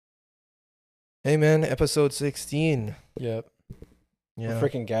Hey man, episode 16. Yep. Yeah. I'm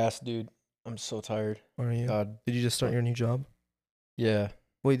freaking gassed, dude. I'm so tired. How are you? God. Did you just start your new job? Yeah.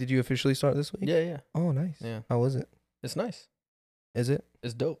 Wait, did you officially start this week? Yeah. Oh, nice. Yeah. How was it? It's nice. Is it?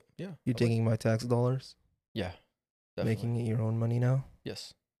 It's dope. Yeah. You taking my tax dollars? Yeah. Definitely. Making it your own money now?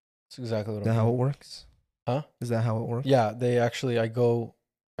 Yes. That's exactly what Is that I'm how it doing. works? Huh? Is that how it works? Yeah. They actually, I go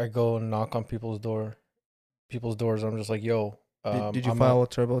and knock on people's doors. I'm just like, yo. Did you I'm file a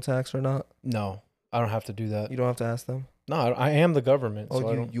TurboTax or not? No, I don't have to do that. You don't have to ask them? No, I am the government. Oh, so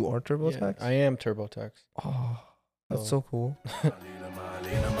I don't. you are TurboTax? Yeah, I am TurboTax. Oh, that's so cool.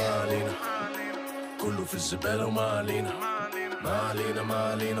 كله في الزبالة وما علينا ما علينا ما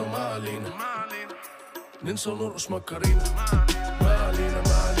علينا وما علينا ننسى ونرقص مكرينا ما علينا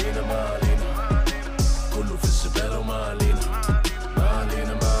ما علينا ما علينا كله في الزبالة وما علينا ما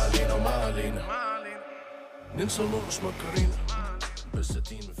علينا ما علينا وما علينا ننسى ونرقص مكرينا بس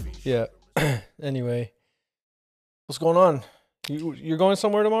الدين مفيش. Yeah. Anyway, what's going on? You're going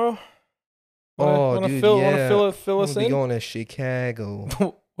somewhere tomorrow? Dude, yeah. Fill us We'll be in. going to Chicago.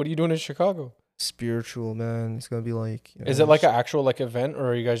 What are you doing in Chicago? Spiritual, man. It's gonna be like. Is it like an actual event, or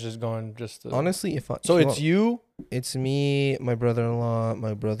are you guys just going just? Honestly, So it's you. It's me, my brother-in-law,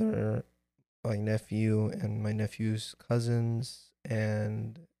 my brother, my nephew, and my nephew's cousins,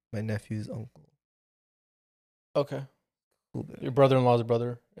 and my nephew's uncle. Okay. Cool bit. Your brother-in-law's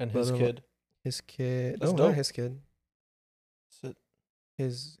brother and his Brother-in-law. kid. His kid. That's No, dope. not his kid. Is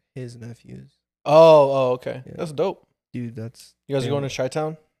it- His nephews. Oh, okay. Yeah. That's dope. Dude, that's. You guys are going Yeah. to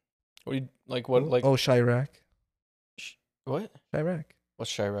Chi-Town? What do you like? What like? Oh, Chirac. What? Chirac.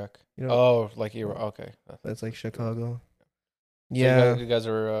 What's Chirac? You know, Oh, like Iraq. Okay. that's like Chicago. So Yeah, You guys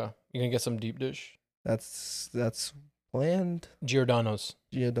are. You gonna get some deep dish? that's planned. Giordano's.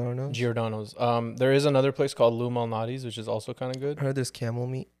 Giordano's. Giordano's. There is another place called Lou Malnati's, which is also kind of good. I heard there's camel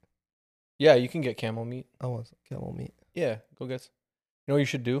meat. Yeah, you can get camel meat. I want some camel meat. Yeah, go get. You know what you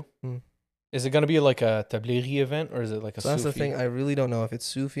should do? Hmm. Is it gonna be like a tablighi event or is it like a? So that's the Sufi? thing. I really don't know. If it's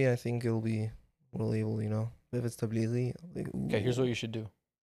Sufi, I think it'll be more label, you know. But if it's Tablighi, like, Okay, here's what you should do.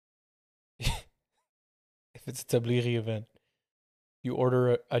 If it's a tablighi event, you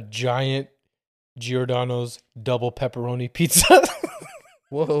order a giant Giordano's double pepperoni pizza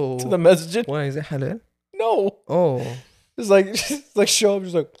Whoa. to the masjid. Why is it halal? No, Oh, it's like show up,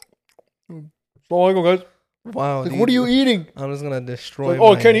 just like. Oh, guys. wow. Like, dude. what are you eating? I'm just gonna destroy. Like,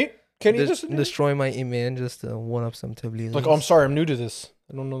 oh, my, can you just destroy my iman just to one up some Tablighi? like? Oh, I'm sorry, I'm new to this.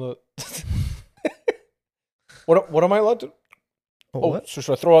 I don't know that. What am I allowed to? Oh, Oh, what? so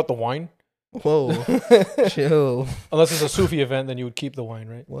should I throw out the wine? Whoa. Chill. Unless it's a Sufi event, then you would keep the wine,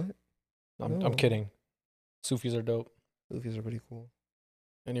 right? What? I'm No. kidding. Sufis are dope. Sufis are pretty cool.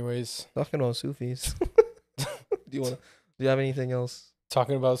 Anyways, Talking about Sufis. Do you have anything else?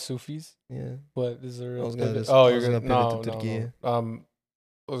 talking about Sufis. Yeah. What is there? I was gonna pivot? just- Oh, I you're was gonna gonna no, pivot to no, Turkey. no.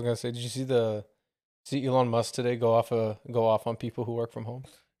 I was gonna say, did you see Elon Musk today go off on people who work from home?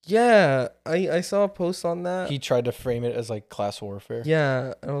 Yeah, I saw a post on that. He tried to frame it as like class warfare.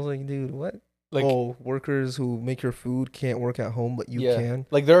 Yeah, I was like, dude, what? Like, Workers who make your food can't work at home, but you yeah. can.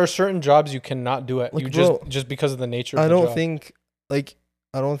 Like there are certain jobs you cannot do it. Like, You bro, just because of the nature of I the don't job. think like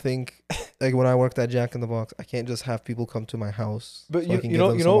when I worked at Jack in the Box, I can't just have people come to my house. But so I you can you give know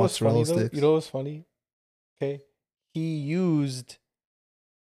them you some know what's funny mozzarella though? sticks. You know what's funny? Okay. He used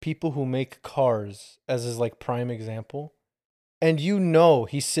people who make cars as his like prime example. And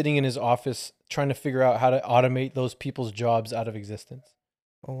he's sitting in his office trying to figure out how to automate those people's jobs out of existence.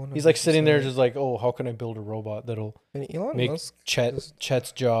 Oh, He's like sitting there 100%. just like, "Oh, how can I build a robot that'll And Elon make Musk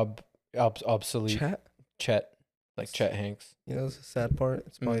Chet's job obsolete?" chat. Chet, like Chet Hanks. You know, the sad part.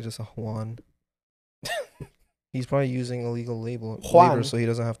 It's probably just a Juan. He's probably using illegal labor, Juan. so he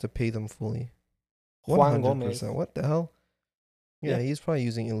doesn't have to pay them fully. Juan Gomez. 100%. What the hell? Yeah, Yeah. he's probably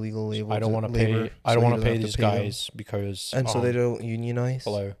using illegal labor. I don't want to labor, pay. I so don't he want to doesn't pay have these them. guys because And so they don't unionize.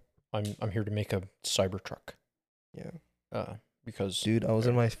 Hello, I'm here to make a Cybertruck. Yeah. Because Dude, I was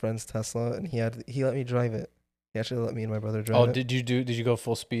in my friend's Tesla and he let me drive it. He actually let me and my brother drive oh, it. did you go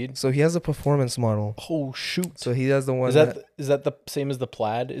full speed? So he has a performance model. Oh shoot! So he has the one Is that the same as the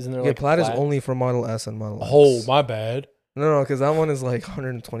Plaid? Isn't there yeah, like Plaid a is only for Model S and Model X. Oh my bad. No, because that one is like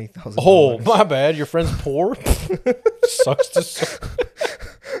 $120,000. Oh my bad. Your friend's poor. Sucks to suck.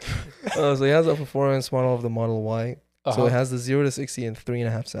 So he has a performance model of the Model Y. So Uh-huh. it has the 0 to 60 in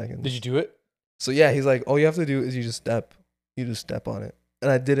 3.5 seconds. Did you do it? So yeah, he's like, all you have to do is you just step on it.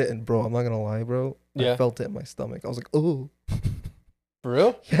 And I did it, and bro, I'm not gonna lie, bro. Yeah. I felt it in my stomach. I was like, oh. For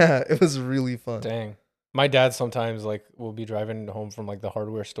real? Yeah, it was really fun. Dang. My dad sometimes like will be driving home from like the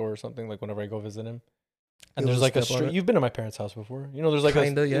hardware store or something, like whenever I go visit him. And You'll there's like a step on straight. it? You've been to my parents' house before. You know, there's like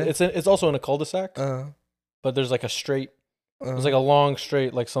Kinda, yeah. It's also in a cul-de-sac, Uh, but there's like a straight. uh, There's like a long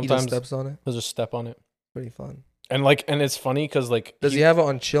straight. Like he just sometimes steps on it. there's a step on it. Pretty fun. And it's funny because like Does he have it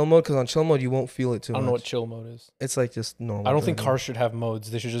on chill mode? Because on chill mode you won't feel it too I much. don't know what chill mode is. It's like just normal. I don't think driving. cars should have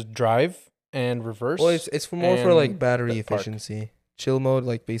modes. They should just drive and reverse. Well, it's for more for like and battery park. efficiency. Chill mode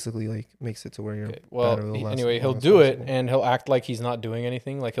like basically like makes it to where your Okay, well, battery will last anyway, as he'll long as do it possible. and he'll act like he's not doing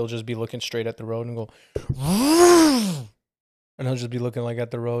anything. Like he'll just be looking straight at the road and go, and he'll just be looking like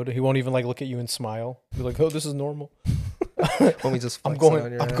at the road. He won't even like look at you and smile. Be like, oh, this is normal. Homie just I'm flexing going.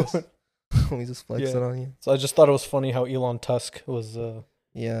 on your I'm ass. going. Homie just flexing Yeah. on you. So I just thought it was funny how Elon Tusk was.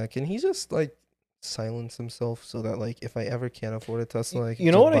 Yeah, can he just like silence himself so that like if I ever can't afford a Tesla, I can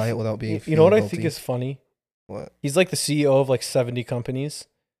You know just what I buy thi- it without being You know what I feeling think guilty? is funny? What? He's like the CEO of like 70 companies.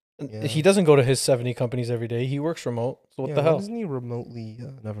 Yeah. He doesn't go to his 70 companies every day. He works remote. So what Yeah, the why hell? Doesn't he remotely?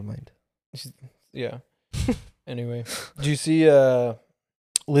 Never mind. Yeah. Anyway, do you see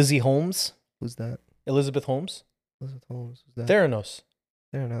Lizzie Holmes? Who's that? Elizabeth Holmes? Elizabeth Holmes. Who's that? Theranos.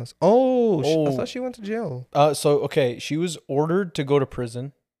 There it is. Oh, I Oh. thought she went to jail. Okay, she was ordered to go to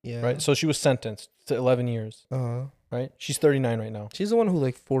prison, Yeah. right? So she was sentenced to 11 years, right? She's 39 right now. She's the one who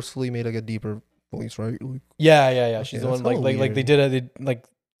like forcefully made like a deeper voice, right? Like, Yeah. She's Okay, the that's one like hella they weird. did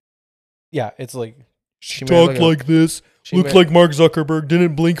yeah, it's like she married, like, this, she mar- Mark Zuckerberg,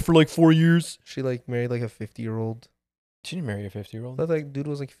 didn't blink for like 4 years. She like married like a 50-year-old. She didn't marry a I 50-year-old. thought like dude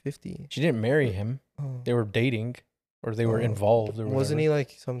was like 50. She didn't marry him. Oh. They were dating or they were Oh. involved or Wasn't whatever. he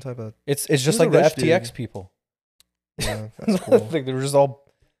like some type of? It's was just a like the rich FTX dude. people. Yeah, that's cool. Like they were just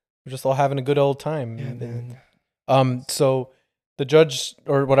all having a good old time. Yeah, And, man. so the judge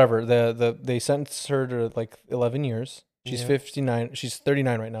or whatever, they sentenced her to like 11 years. She's Yeah. 59. She's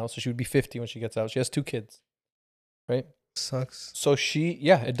 39 right now, so she would be 50 when she gets out. She has 2 kids. Right? Sucks. So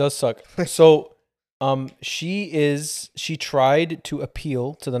it does suck. So she tried to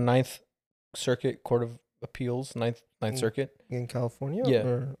appeal to the Ninth Circuit Court of Appeals, Ninth Mm. Circuit. In California.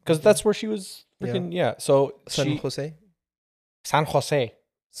 Yeah. Because that's where she was freaking So San Jose. San Jose.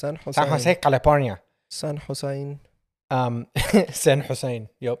 San Jose. San Jose, California. San Jose. San Jose.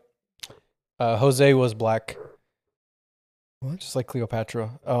 Yep. Jose was black, What? just like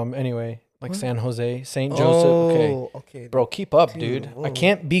Cleopatra. Anyway, like What? San Jose, Saint Joseph. Okay, Okay. bro, keep up, Dude, dude. I whoa.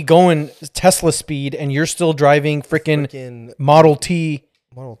 can't be going Tesla speed and you're still driving freaking Freaking Model T,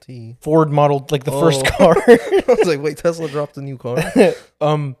 Model T. Ford Model, like the first Oh. car. I was like, wait, Tesla dropped a new car.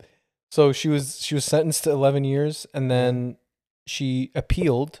 So she was sentenced to 11 years, and then she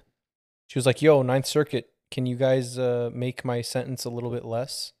appealed. She was like, "Yo, Ninth Circuit, can you guys make my sentence a little bit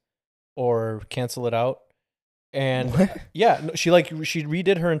less, or cancel it out?" And What? yeah, no, she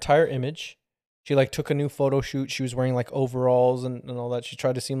redid her entire image. She like took a new photo shoot. She was wearing like overalls and all that. She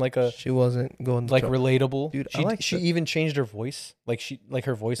tried to seem like She wasn't going to like try- relatable. Dude, I she like she the- even changed her voice. Like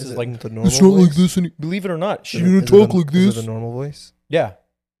her voice is it like the normal voice? any- believe it or not. She Is it- is it the normal voice? yeah.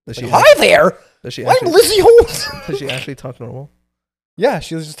 Does Like, she hi there. Does she I'm actually, Lizzie Holmes. does she actually talk normal? Yeah,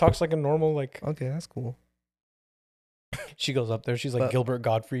 she just talks like a normal like. Okay, that's cool. She goes up there. She's like But- Gilbert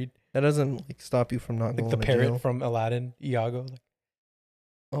Gottfried, That doesn't like stop you from not like going the to parrot jail. from Aladdin, Iago. Like,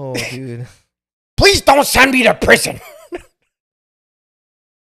 Oh, dude. please don't send me to prison.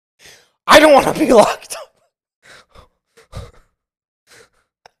 I don't want to be locked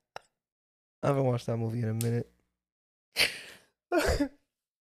I haven't watched that movie in a minute. up.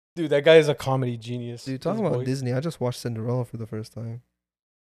 Dude, that guy is a comedy genius. Dude, talking His about voice. Disney, I just watched Cinderella for the first time.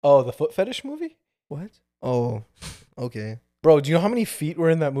 Oh, the foot fetish movie? What? Oh, okay. Bro, do you know how many feet were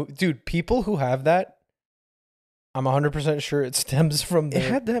in that movie? Dude, people who have that, I'm 100% sure it stems from It their...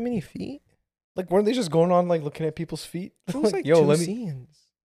 had that many feet? Like, weren't they just going on, like, looking at people's feet? It was like yo, two let me... scenes.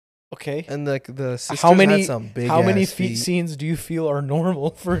 Okay. And like the sisters How many- had some big How many ass feet scenes do you feel are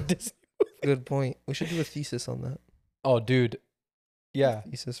normal for a Disney? Good point. We should do a thesis on that. Oh, dude. Yeah.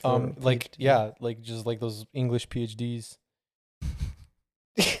 Thesis for a Like, PhD. yeah, like, just like those English PhDs.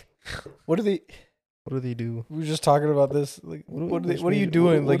 What do they... What do they do? We were just talking about this. Like, What do what English are you major-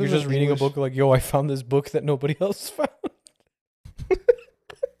 doing? what Like, you're is just an reading a English- book. Like, yo, I found this book that nobody else found.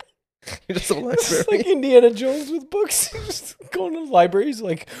 You're just a It's like librarian. Indiana Jones with books. Just going to libraries.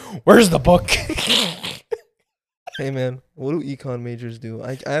 Like, where's the book? Hey man, what do econ majors do?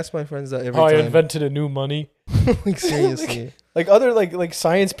 I ask my friends that every Oh, I time. invented a new money. Like seriously, Like other like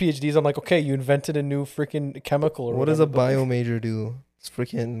science PhDs, I'm like, okay, you invented a new freaking chemical. Or what does a whatever, but, like, bio major do? It's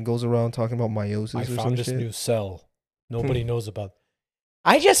freaking goes around talking about meiosis I or some found this shit. new cell. Nobody knows about.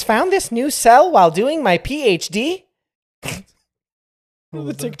 I just found this new cell while doing my PhD. What The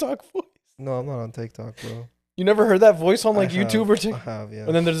was that? TikTok voice. No, I'm not on TikTok, bro. You never heard that voice on like I YouTube have, or I TikTok? have, yeah.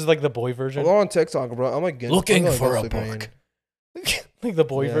 And then there's like the boy version. I'm on TikTok, bro. I'm like Looking I'm for a Instagram. book. Like the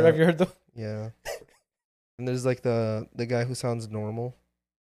boy version. Yeah. Have you heard the? Yeah. And there's like the guy who sounds normal,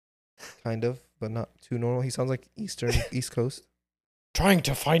 kind of, but not too normal. He sounds like East Coast. Trying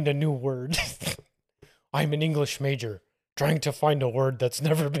to find a new word. I'm an English major. Trying to find a word that's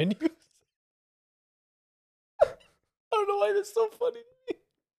never been used. I don't know why that's so funny.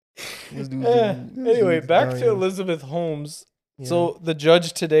 This dude's Anyway, back to dying. Elizabeth Holmes. Yeah. So the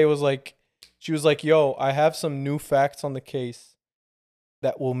judge today was like, she was like, "Yo, I have some new facts on the case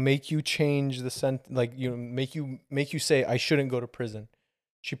that will make you change the like make you say I shouldn't go to prison."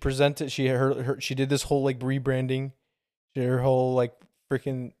 She presented. She did this whole like rebranding. She did her whole like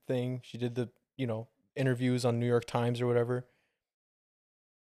freaking thing. She did the interviews on New York Times or whatever.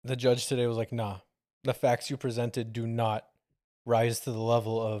 The judge today was like, "Nah, the facts you presented do not rise to the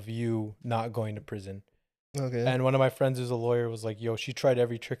level of you not going to prison." Okay. And one of my friends who's a lawyer was like, "Yo, she tried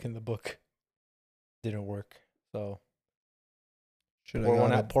every trick in the book. Didn't work." So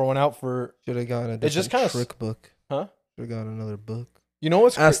pour one out for. Should have gotten a It's just different kinda trick book. Huh? Should have gotten another book. You know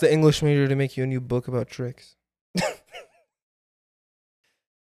what's Ask the English major to make you a new book about tricks.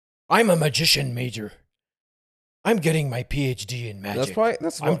 I'm a magician major. I'm getting my PhD in magic.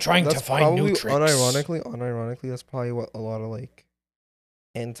 I'm trying to find new tricks. Unironically, that's probably what a lot of like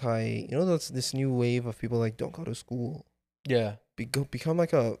that's this new wave of people like don't go to school. Yeah. Become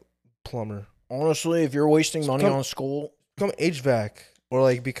like a plumber. Honestly, if you're wasting money on school, Become HVAC or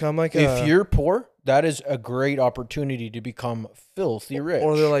like become like if you're poor, that is a great opportunity to become filthy rich.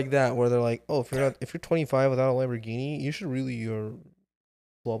 Or they're like that where they're like, oh, if you're 25 without a Lamborghini, you should really your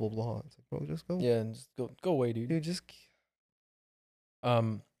blah blah blah. It's like, bro, just go. Yeah, and just go away, dude. Dude, just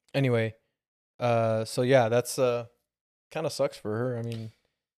Anyway, so yeah, that's kind of sucks for her. I mean,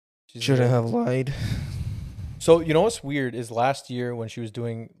 shouldn't have lied. So you know what's weird is last year when she was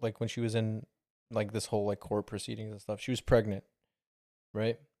doing when she was in like this whole like court proceedings and stuff, she was pregnant,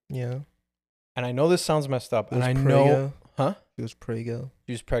 right? Yeah. And I know this sounds messed up, and I Prego. know, huh? It was Prego.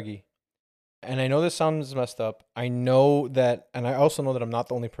 She was preggy. And I know this sounds messed up. I know that, and I also know that I'm not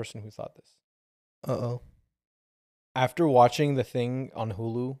the only person who thought this. Uh-oh. After watching the thing on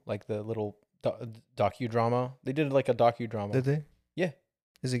Hulu, like the little docudrama, they did like a docudrama. Did they? Yeah.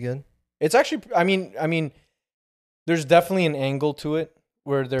 Is it good? It's actually, I mean, there's definitely an angle to it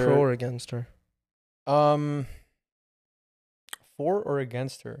where they're pro or against her. For or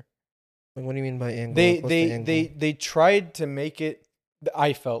against her. Like, what do you mean by angle? They tried to make it.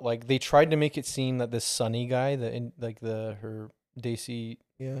 I felt like they tried to make it seem that this Sunny guy, her Daisy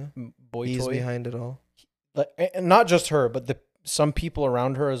boy he's toy, behind it all. like, and not just her, but some people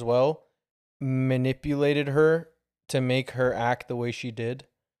around her as well, manipulated her to make her act the way she did.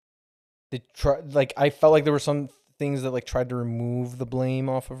 They I felt like there were some things that tried to remove the blame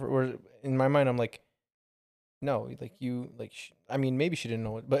off of her. Or in my mind, I'm like, no, maybe she didn't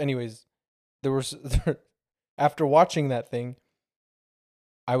know it, but anyways, after watching that thing,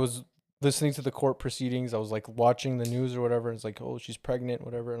 I was listening to the court proceedings. I was watching the news or whatever. It's like, oh, she's pregnant,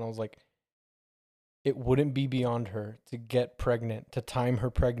 whatever. And I was like, it wouldn't be beyond her to get pregnant, to time her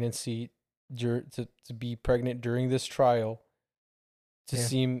pregnancy, to be pregnant during this trial, to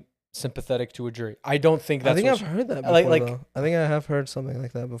seem sympathetic to a jury. I don't think that's. I think I've heard that before. Though. I think I have heard something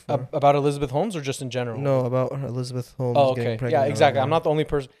like that before. About Elizabeth Holmes or just in general? No, about Elizabeth Holmes. Oh, getting okay. pregnant. Yeah, exactly. I'm not the only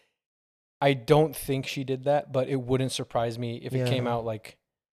person. I don't think she did that, but it wouldn't surprise me if it came out like,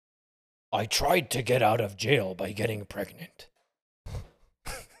 I tried to get out of jail by getting pregnant.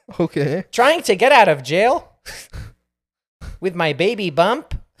 Okay. Trying to get out of jail with my baby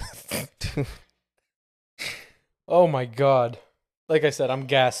bump. Oh my God. Like I said, I'm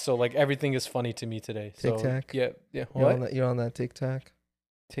gassed, so everything is funny to me today. So, TikTok? Yeah. You're on that TikTok?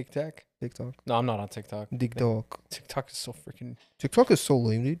 TikTok? TikTok. No, I'm not on TikTok. TikTok. TikTok is so freaking... TikTok is so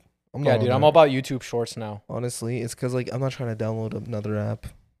lame, dude. I'm all about YouTube Shorts now. Honestly, it's because I'm not trying to download another app.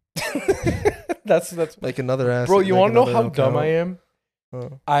 That's like another app. Bro, you want to know how dumb I am?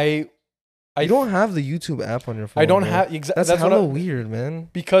 I you don't have the YouTube app on your phone. I don't have That's hella weird, man.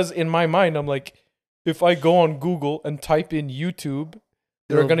 Because in my mind, I'm like, if I go on Google and type in YouTube,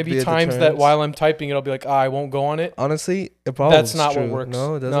 there are going to be times that while I'm typing it, I'll be like, I won't go on it. Honestly, it probably that's not true. what works.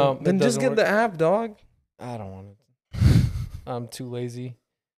 No, it doesn't. No, then just get the app, dog. I don't want it. I'm too lazy.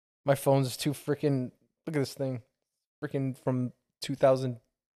 My phone's too freaking. Look at this thing, freaking from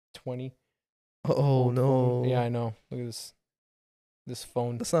 2020. Oh no! Phone. Yeah, I know. Look at this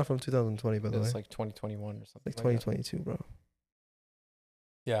phone. That's not from 2020, by the way. It's like 2021 or something. Like 2022, bro.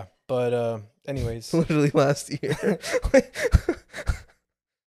 Yeah, but anyways, literally last year.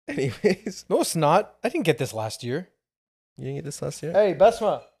 Anyways, No, it's not. I didn't get this last year. you didn't get this last year? Hey,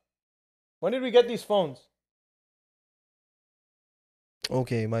 Besma. When did we get these phones?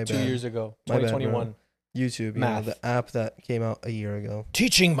 Okay, my 2 bad. years ago. My bad, bro. 2021. YouTube, Math. the app that came out a year ago.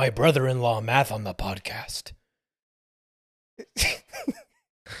 Teaching my brother-in-law math on the podcast.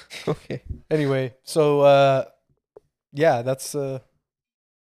 Okay. Anyway, so yeah, that's Elon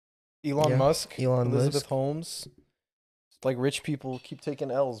Yeah, Musk, Elon Elizabeth Musk. Holmes. It's like rich people keep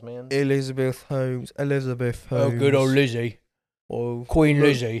taking L's, man. Elizabeth Holmes. Oh, good old Lizzie. Oh, Queen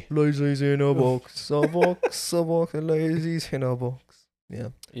Lizzie. Lazy's in a box. A box, a box, and Lazy's in a box. Yeah.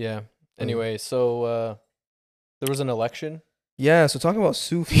 Yeah. Anyway, so there was an election. Yeah, so talking about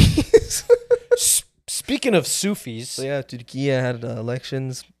Sufis. Speaking of Sufis. So yeah, Turkey had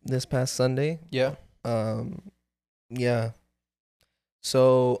elections this past Sunday. Yeah. Yeah.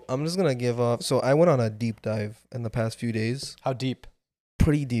 So I'm just gonna give off. So I went on a deep dive in the past few days. How deep?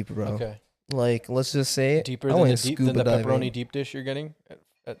 Pretty deep, bro. Okay. Like, let's just say Deeper I than went the scuba pepperoni diving. deep dish you're getting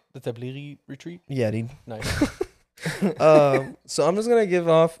at the Tabliri retreat? Yeah, dude. Nice. So I'm just gonna give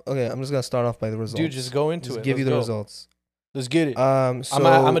off. Okay, I'm just gonna start off by the results. Dude, just go into Just it. give you Let's the go. results. Let's get it. So I'm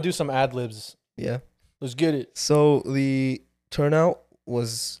gonna do some ad libs. yeah. Let's get it. So the turnout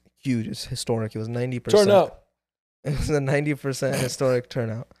was huge. It's historic. It was 90%. Turn up. It was a 90% historic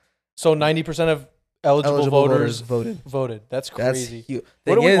turnout. So 90% of eligible voters voted. That's That's crazy. huge.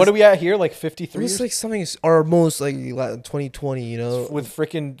 What are we at here? Like It 53? was like something, or most like 2020, you know, With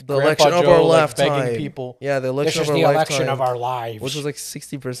freaking the Grandpa election of Joe, our like, begging lifetime. people. Yeah, the This election is of our the election lifetime, of our lives. which was like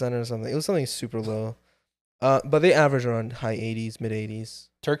 60% or something. It was something super low. But they average around high 80s, mid 80s.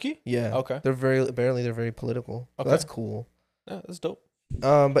 Turkey? Yeah. Okay. They're very political. So Okay. that's cool. Yeah, that's dope.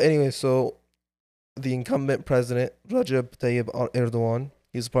 But anyway, so the incumbent president, Recep Tayyip Erdogan,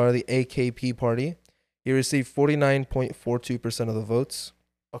 he's part of the AKP party. He received 49.42% of the votes.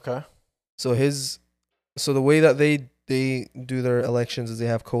 Okay. So the way that they do their elections is they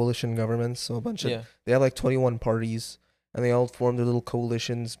have coalition governments. So they have like 21 parties, and they all form their little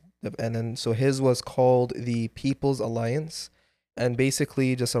coalitions. And then so his was called the People's Alliance, and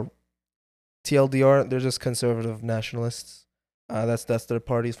basically just a TLDR. They're just conservative nationalists. That's their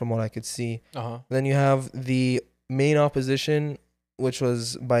parties from what I could see. Then you have the main opposition, which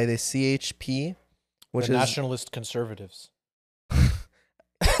was by the CHP, which the is nationalist conservatives.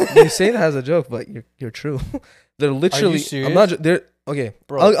 You say that as a joke, but you're true. They're literally. serious? I'm not. They're okay,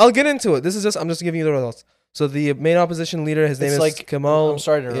 Bro. I'll get into it. I'm just giving you the results. So the main opposition leader, his name It's is like Kemal. I'm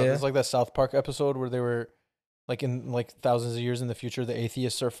sorry to interrupt. Yeah. It's like that South Park episode where they were like in like thousands of years in the future, the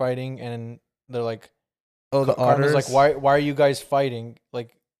atheists are fighting, and they're like, Oh, the Cartman's otters. like, why are you guys fighting?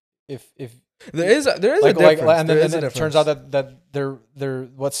 Like, if there is a difference. and There then is a it turns out that they're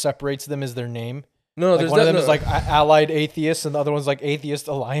what separates them is their name. no, Like there's one of them no, is like Allied Atheists, and the other one's like Atheist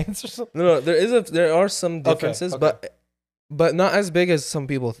Alliance or something. no. There are some differences, okay. but not as big as some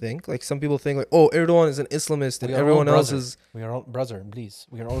people think. Like some people think like, oh, Erdogan is an Islamist and We are everyone all else brothers. is. We are all brother, please.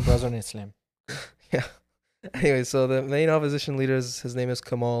 We are all brother in Islam. Yeah. Anyway, so the main opposition leader his name is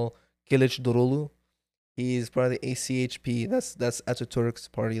Kemal Kılıçdaroğlu. He's part of the ACHP. That's Ataturk's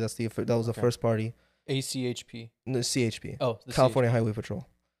party. That was the first party. ACHP. No, CHP. Oh, the California Highway Patrol.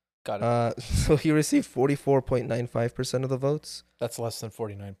 Got it. So he received 44.95% of the votes. That's less than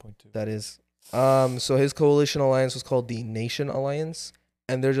 49.2. That is. So his coalition alliance was called the Nation Alliance,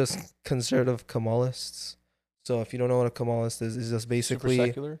 and they're just conservative Kemalists. So if you don't know what a Kemalist is, it's just basically Super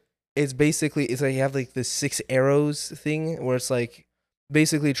secular. it's like you have like the 6 arrows thing where it's like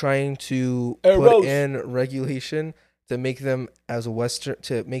basically trying to put in regulation to make them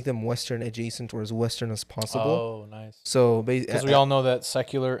Western adjacent or as Western as possible. Oh, nice. So Because we all know that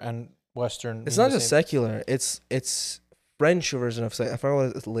secular and Western. it's mean not the just same. secular. It's French version of I forgot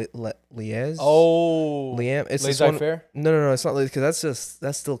what it's liaise. Oh, Liam. It's this laissez one. faire. No. It's not because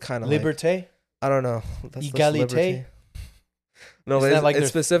that's still kind of like, Liberté. I don't know. That's Égalité? liberty. No, Isn't but that like it's their-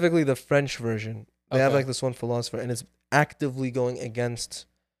 specifically the French version. They have Okay. like this one philosopher, and it's actively going against.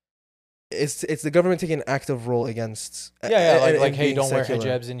 It's the government taking an active role against. Yeah, and like hey, being don't wear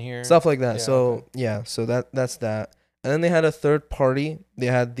secular. hijabs in here. Stuff like that. Yeah, So okay. yeah, so that's that. And then they had a third party.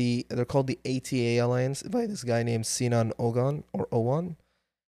 They're called the ATA Alliance by this guy named Sinan Ogan or Owan.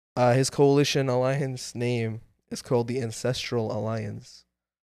 His coalition alliance name is called the Ancestral Alliance,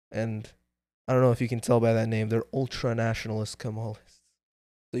 and I don't know if you can tell by that name, they're ultra nationalist Kemalists.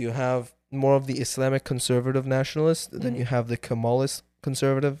 So you have more of the Islamic conservative nationalists, then you have the Kemalist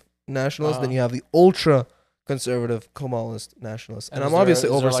conservative nationalists, then you have the ultra conservative Kemalist nationalists. And I'm obviously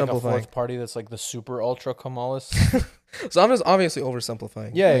is there like a oversimplifying. fourth party that's like the super ultra Kemalists. So I'm just obviously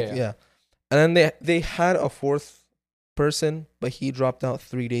oversimplifying. Yeah. And then they had a fourth person, but he dropped out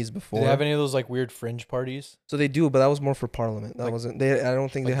 3 days Do before. they have any of those like weird fringe parties? So they do, but that was more for parliament. That Like- wasn't. They. I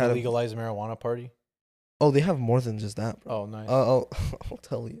don't think Like they had the legalized marijuana party? Oh, they have more than just that, bro. Oh, nice. I'll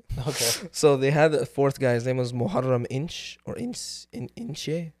tell you. Okay. So they had the fourth guy. His name was Muharram Inch or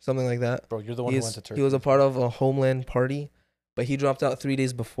Inche, something like that. Bro, you're the one who went to Turkey. He was a part of a homeland party, but he dropped out 3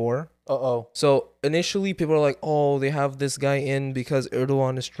 days before. Uh-oh. So initially, people are like, "Oh, they have this guy in because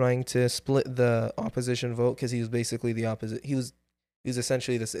Erdogan is trying to split the opposition vote because he was basically the opposite. He was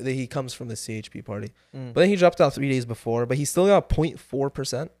essentially this. He comes from the CHP party, but then he dropped out 3 days before. But he still got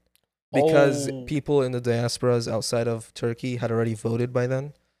 0.4% because people in the diasporas outside of Turkey had already voted by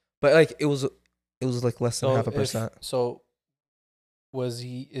then. But like it was like less than 0.5%. So is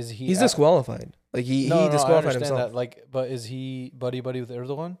he? He's disqualified. Like he No, I disqualified understand himself. that. Like, but is he buddy with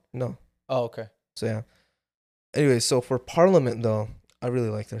Erdogan? No. Oh, okay. So yeah. Anyway, so for parliament though, I really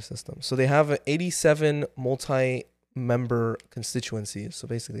like their system. So they have 87 multi-member constituencies, so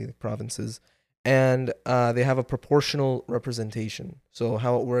basically the provinces, and they have a proportional representation. So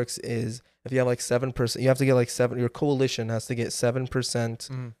how it works is if you have like 7%, you have to get like 7. Your coalition has to get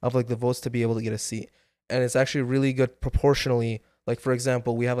 7% of like the votes to be able to get a seat, and it's actually really good proportionally. Like for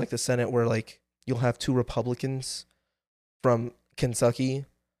example, we have like the Senate where like you'll have 2 Republicans from Kentucky.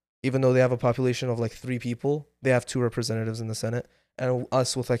 Even though they have a population of like 3 people, they have 2 representatives in the Senate, and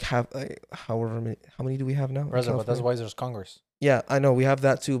us with like however many. How many do we have now? But that's why there's Congress. Yeah, I know we have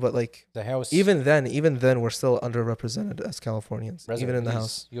that too, but like The House. even then, we're still underrepresented as Californians, even in the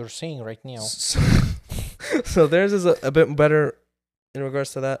House. You're saying right now. So theirs is a bit better in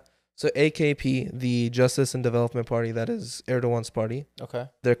regards to that. So AKP, the Justice and Development Party, that is Erdogan's party. Okay.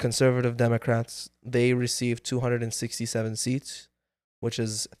 They're conservative Democrats. They received 267 seats, which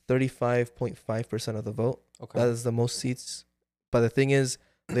is 35.5% of the vote. Okay. That is the most seats. But the thing is,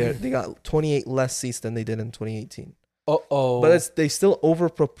 they got 28 less seats than they did in 2018. Uh-oh. But they still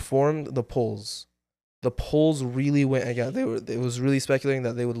overperformed the polls. The polls really went again. It was really speculating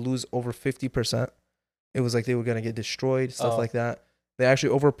that they would lose over 50%. It was like they were gonna get destroyed, stuff like that. They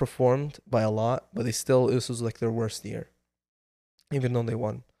actually overperformed by a lot, but this was like their worst year, even though they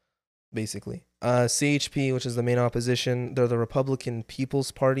won, basically. CHP, which is the main opposition, they're the Republican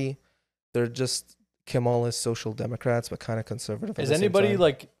People's Party. They're just Kemalist social democrats, but kind of conservative. Is anybody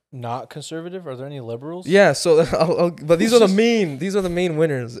like not conservative? Are there any liberals? Yeah. So, but these are the main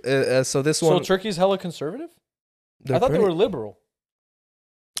winners. So this one. So Turkey's hella conservative. I thought they were liberal.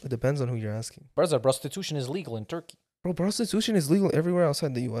 It depends on who you're asking. Brother, prostitution is legal in Turkey. Bro, prostitution is legal everywhere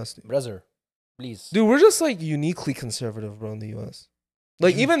outside the U.S. Dude. Brother, please. Dude, we're just like uniquely conservative, bro, in the U.S.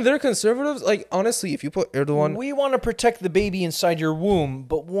 Like even they're conservatives. Like honestly, if you put Erdogan, we want to protect the baby inside your womb,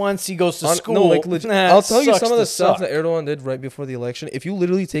 but once he goes to school, no, like legit, I'll tell you some of the stuff that Erdogan did right before the election. If you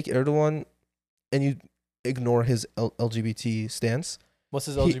literally take Erdogan and you ignore his LGBT stance, what's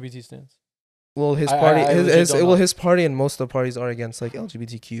his LGBT stance? Well, his party, his party and most of the parties are against like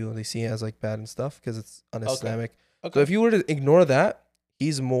LGBTQ. They see it as like bad and stuff because it's un-Islamic. Okay. So if you were to ignore that,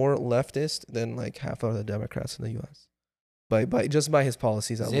 he's more leftist than like half of the Democrats in the U.S. by his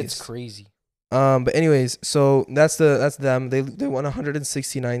policies at least. It's crazy. But anyways, so that's them. They won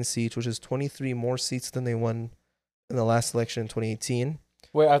 169 seats, which is 23 more seats than they won in the last election in 2018.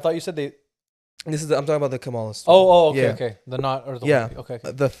 Wait, I thought you said they. I'm talking about the Kemalist. Okay. The not or the one. Okay.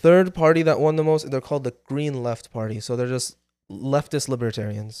 The third party that won the most, they're called the Green Left Party. So they're just leftist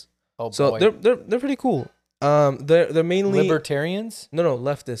libertarians. Oh, so boy. they're pretty cool. They're mainly libertarians. No,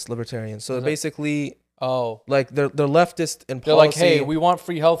 leftist libertarians. So basically, like they're leftist in policy. They're like, hey, we want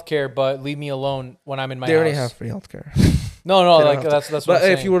free healthcare, but leave me alone when I'm in my house. They already have free healthcare. No, like that's what. But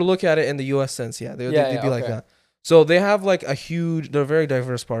I'm if you were to look at it in the U.S. sense, they'd be like that. So they have like they're a very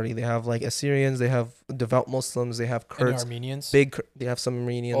diverse party. They have like Assyrians, they have devout Muslims, they have Kurds, Armenians. They have some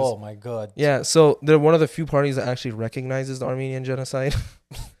Armenians. Oh my god. Yeah, so they're one of the few parties that actually recognizes the Armenian genocide.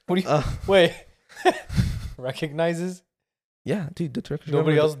 What do you wait? Recognizes? Yeah, dude, the Turkish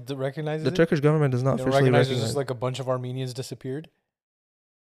Nobody government. else recognizes The Turkish government does not officially recognize. Just like a bunch of Armenians disappeared.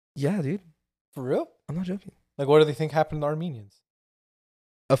 Yeah, dude. For real? I'm not joking. Like, what do they think happened to Armenians?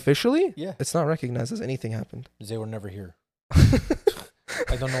 Officially? Yeah. It's not recognized as anything happened. They were never here.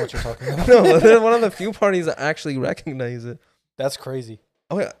 I don't know what you're talking about. No, they're one of the few parties that actually recognize it. That's crazy.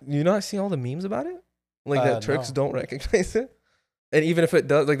 Oh, yeah. You not see all the memes about it? Like that Turks don't recognize it? And even if it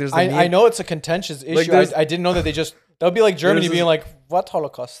does, like there's I know it's a contentious issue. Like I didn't know that that would be like Germany being like, what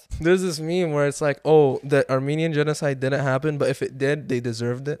Holocaust? There's this meme where it's like, oh, the Armenian genocide didn't happen, but if it did, they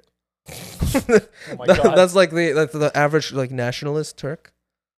deserved it. Oh my God. That's like the average like nationalist Turk.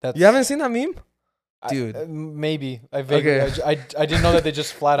 You haven't seen that meme? Dude. Maybe. I didn't know that they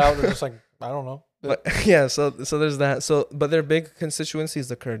just flat out were just like, I don't know. But yeah, so there's that. So but their big constituency is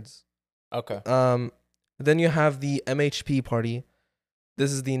the Kurds. Okay. Then you have the MHP party.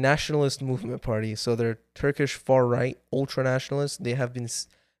 This is the Nationalist Movement Party. So they're Turkish far right ultra nationalists. They have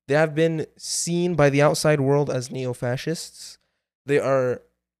been seen by the outside world as neo-fascists. They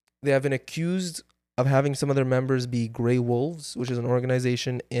have been accused of having some of their members be Grey Wolves, which is an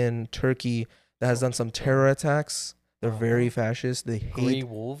organization in Turkey that has done some terror attacks. They're very fascist. They hate Grey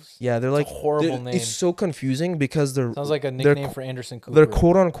Wolves. Yeah, they're It's like a horrible they're- name. It's so confusing because they're Sounds like a they're nickname qu- for Anderson Cooper. they're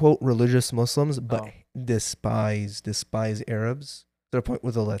quote unquote religious Muslims, but Oh. despise Arabs to the point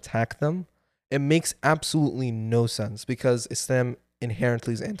where they'll attack them. It makes absolutely no sense because Islam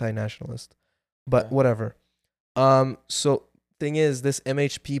inherently is anti-nationalist. But Okay. whatever. So thing is, this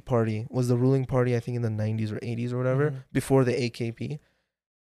MHP party was the ruling party, I think, in the 90s or 80s or whatever, Mhm. before the AKP.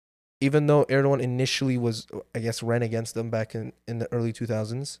 Even though Erdogan initially was, I guess, ran against them back in the early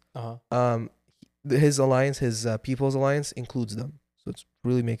 2000s, his alliance, his People's Alliance, includes them. So it's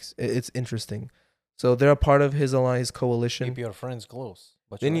really it's interesting. So they're a part of his alliance coalition. Keep your friends close,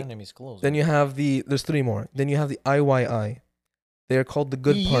 but Then your you- enemies close. Then you have there's three more. Then you have the IYI. They are called the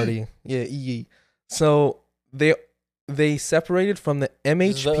Good EE. Party. Yeah, EE. So they separated from the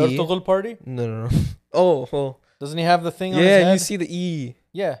This is the MHP. Ertugrul party. No. Oh, well, Doesn't he have the thing on his yeah, head? you see the E.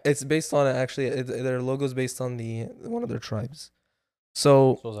 Yeah. It's based on their logo's based on one of their tribes.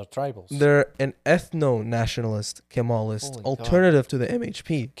 So Those are tribals. they're an ethno-nationalist Kemalist Holy alternative to the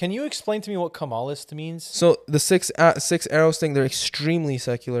MHP. Can you explain to me what Kemalist means? So the six arrows thing, they're extremely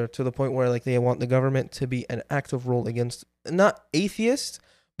secular to the point where like they want the government to be an active role against not atheist,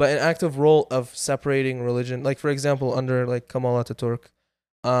 but an active role of separating religion. Like for example, under like Kemal Ataturk,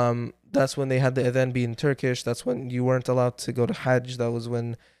 that's when they had the adhan be in Turkish. That's when you weren't allowed to go to Hajj. That was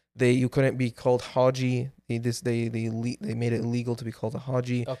when you couldn't be called Haji. They made it illegal to be called a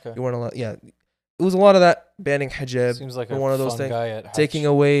Haji. Okay. You weren't allowed. Yeah, it was a lot of that banning hijab. Seems like or a one of those fun things. guy at Hajj. Taking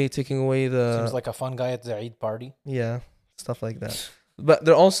away the Seems like a fun guy at the Eid party. yeah, stuff like that. But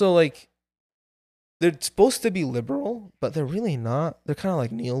they're also like they're supposed to be liberal, but they're really not. They're kind of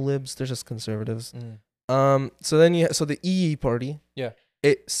like neo-libs. They're just conservatives. So then so the EE party. Yeah.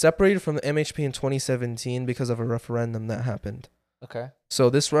 It separated from the MHP in 2017 because of a referendum that happened. Okay.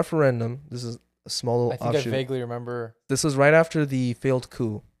 So this referendum, this is a small little I think offshoot. I vaguely remember. This was right after the failed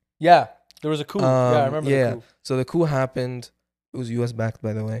coup. Yeah, there was a coup. Yeah, I remember yeah. the coup. So the coup happened. It was US backed,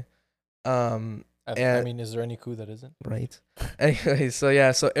 by the way. I and- mean, is there any coup that isn't? Right. Anyway, so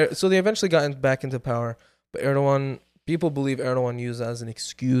yeah, so they eventually got back into power, but people believe Erdogan used it as an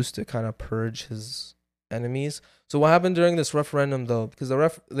excuse to kind of purge his enemies. So what happened during this referendum, though, because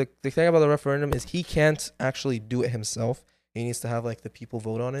the thing about the referendum is he can't actually do it himself. He needs to have like the people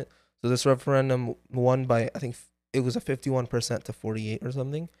vote on it. So this referendum won by, I think it was a 51% to 48 or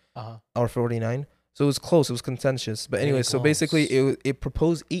something, or 49. So it was close. It was contentious. But anyway, so basically it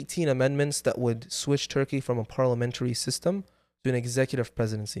proposed 18 amendments that would switch Turkey from a parliamentary system to an executive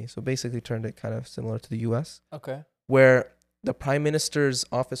presidency. So basically turned it kind of similar to the US. Okay. Where the prime minister's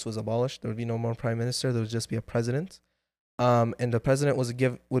office was abolished. There would be no more prime minister. There would just be a president. And the president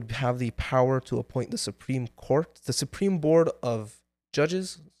would have the power to appoint the Supreme Court, the Supreme Board of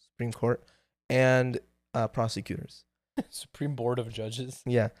Judges, Supreme Court, and prosecutors. Supreme Board of Judges.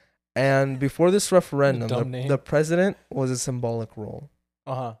 Yeah. And before this referendum, Dumb name. the president was a symbolic role.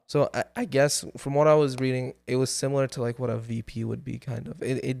 So I guess from what I was reading, it was similar to like what a VP would be, kind of.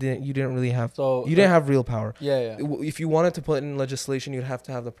 You didn't really have real power. Yeah. If you wanted to put in legislation, you'd have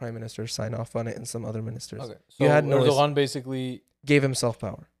to have the prime minister sign off on it and some other ministers. Okay. So You had no Erdogan basically Gave himself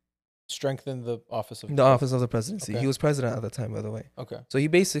power. strengthened the office of The office of the presidency. Okay. He was president at the time, by the way. Okay. So he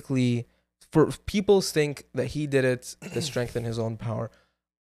basically, people think that he did it to strengthen his own power.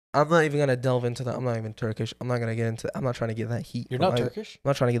 I'm not even gonna delve into that. I'm not even Turkish. I'm not gonna get into. I'm not trying to get that heat. You're from not either- Turkish? I'm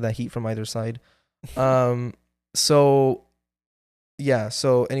not trying to get that heat from either side. So, yeah.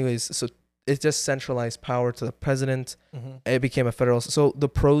 So, anyways, so it just centralized power to the president. It became a federal. So the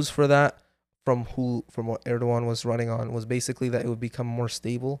pros for that, from what Erdogan was running on, was basically that it would become more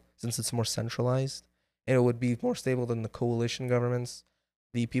stable since it's more centralized, and it would be more stable than the coalition governments.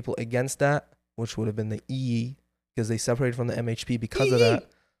 The people against that, which would have been the EE, because they separated from the MHP because of that.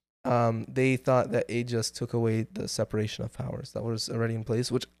 They thought that it just took away the separation of powers that was already in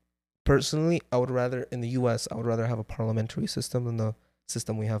place, which personally I would rather, in the US, I would rather have a parliamentary system than the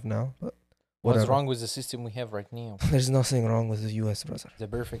system we have now. But whatever. What's wrong with the system we have right now? There's nothing wrong with the US, brother. The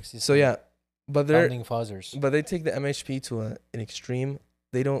perfect system. So yeah, but Founding fathers. but they take the MHP to an extreme.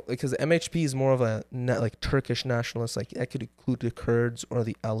 They don't, because the MHP is more of a like Turkish nationalist, like that could include the Kurds or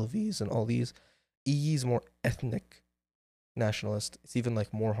the Alevis and all these. EE is more ethnic. nationalist. It's even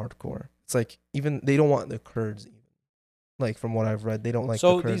like more hardcore. It's like even they don't want the Kurds. Even like from what I've read, they don't like.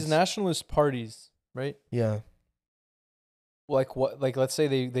 So the Kurds. these nationalist parties, right? Yeah. Like what? Like let's say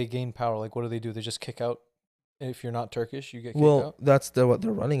they gain power. Like what do? They just kick out. If you're not Turkish, you get kicked Well, out. that's what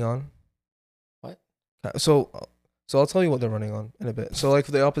they're running on. What? So I'll tell you what they're running on in a bit. So like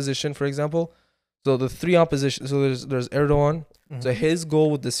for the opposition, for example, so the three opposition. So there's Erdogan. Mm-hmm. So his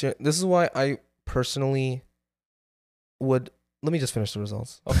goal with this is why I personally would. Let me just finish the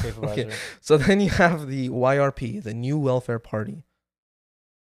results. Okay, Okay. So then you have the YRP, the New Welfare Party.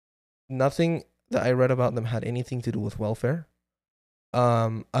 Nothing that I read about them had anything to do with welfare.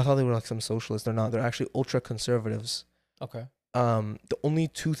 I thought they were like some socialists. They're not. They're actually ultra conservatives. Okay. The only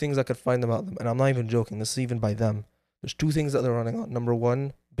two things I could find about them, and I'm not even joking, this is even by them. There's two things that they're running on. Number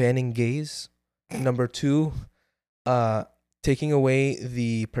one, banning gays. Number two, taking away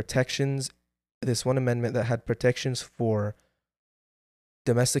the protections. This one amendment that had protections for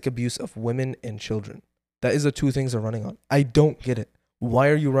domestic abuse of women and children. That is the two things they're running on. I don't get it. Why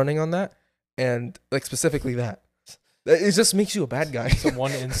are you running on that? And like specifically that. It just makes you a bad guy. Some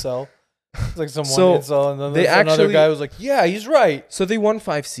one incel. It's like some So, one incel, and then they another actually- guy was like, "Yeah, he's right." So they won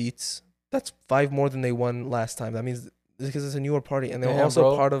 5 seats. That's 5 more than they won last time. That means because it's a newer party, and they were Damn, also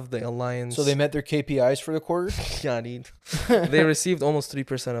bro. part of the alliance. So they met their KPIs for the quarter. yeah, dude. They received almost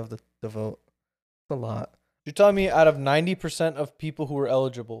 3% of the vote. That's a lot. You're telling me out of 90% of people who were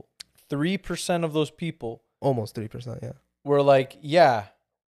eligible, 3% of those people Almost 3%. Yeah. were like, "Yeah,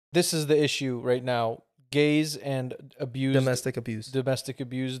 this is the issue right now: gays and Domestic abuse. domestic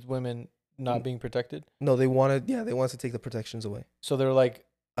abused women not being protected." No, they wanted. Yeah, they wanted to take the protections away. So they're like,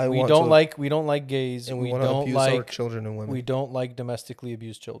 I we want don't to, like gays, and we want to don't abuse our like children and women. we don't like domestically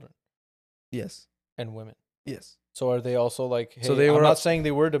abused children Yes. and women. Yes. So are they also like, hey, So they I'm were- not saying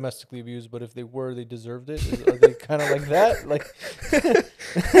they were domestically abused, but if they were, they deserved it. Are they kind of like that? Like,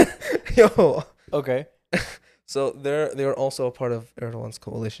 Yo. okay. So they were also a part of Erdogan's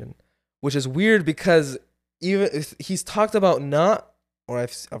coalition, which is weird because even he's talked about not, or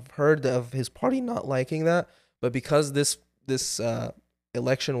I've heard of his party not liking that, but because this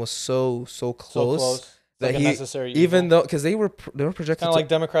election was so close, So close. that Like a he necessary even evil. though because they were projected Kind of to, like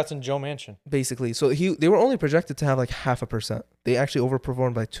Democrats and Joe Manchin. basically, so they were only projected to have like 0.5%. They actually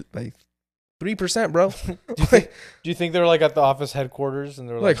overperformed by 3%, bro. Do you think they were like at the office headquarters and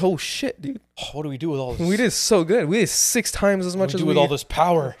they were like, like, oh shit, dude, oh, what do we do with all this? we did so good. We did 6 times as What much do as we do we with all this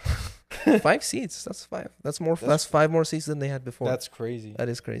power? 5 seats. That's 5. That's more. That's 5 more seats than they had before. That's crazy. That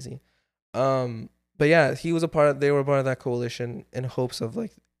is crazy. But yeah, he was a part. They were part of that coalition in hopes of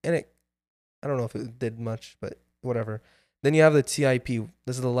like, and it. I don't know if it did much, but whatever. Then you have the TIP.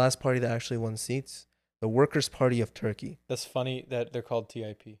 This is the last party that actually won seats. The Workers' Party of Turkey. That's funny that they're called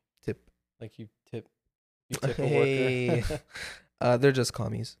TIP. Tip. Like you tip a Hey. worker. They're just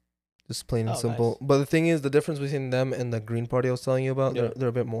commies, just plain and Oh, simple. nice. But the thing is, the difference between them and the Green Party I was telling you about, Yeah. they're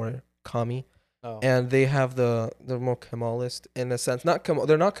a bit more commie. Oh. And they have they're more Kemalist in a sense.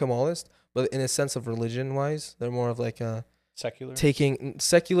 They're not Kemalist, but in a sense of religion wise, they're more of like a Secular. taking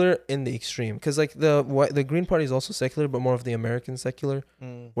secular in the extreme. Because like the Green Party is also secular, but more of the American secular,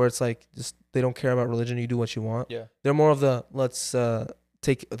 where it's like just they don't care about religion. You do what you want. Yeah. They're more of the let's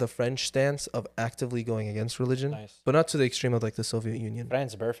take the French stance of actively going against religion, Nice. but not to the extreme of like the Soviet Union.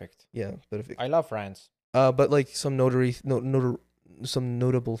 France perfect. Yeah, but if I love France. but like some some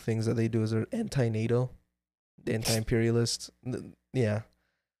notable things that they do is they're anti-NATO, anti-imperialist. Yeah.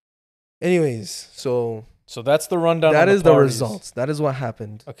 Anyways, so So that's the rundown. that on is the parties. results. That is what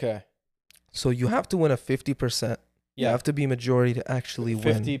happened. Okay. So you have to win a 50%. You Yeah. have to be majority to actually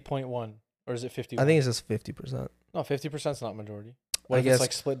win. 50.1. Or is it 50? I think it's just 50%. No, 50% is not majority. What I if guess. it's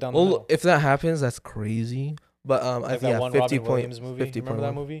like split down the Well, middle? if that happens, that's crazy. But I Like think that one 50 Robin point, Williams movie. 50 Remember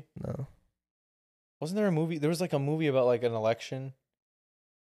that movie? No. Wasn't there a movie? There was like a movie about like an election.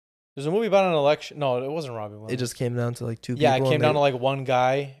 There's a movie about an election. No, it wasn't Robin Williams. It just came down to like 2 yeah, people. it came and down they- to like one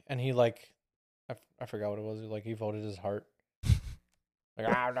guy, and he like, I forgot what it was. Like he voted his heart. Like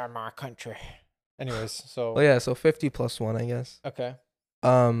not my country. Anyways, so Well, yeah, so 50 plus 1, I guess. okay.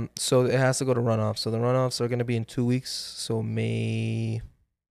 So it has to go to runoffs. So the runoffs are going to be in 2 weeks. So May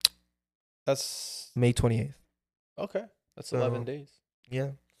That's 28th. okay. That's So- 11 days.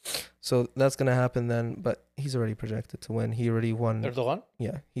 Yeah. So that's going to happen then, but he's already projected to win. He already won. Erdogan?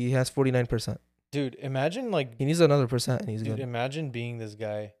 Yeah. He has 49%. Dude, imagine like He needs another percent and he's dude, good. imagine being this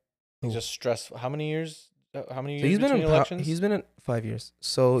guy. Who? He's just stressful. How many years how many So years he's been between in elections? he's been in 5 years.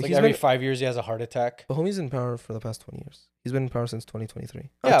 So It's like he's every been 5 years he has a heart attack. the homie's in power for the past 20 years. He's been in power since 2023.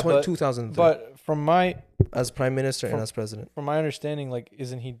 Yeah, but 2003 but from my as prime minister from- and as president. from my understanding, like,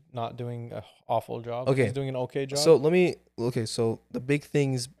 isn't he not doing an awful job? Okay. He's doing an okay job. So so the big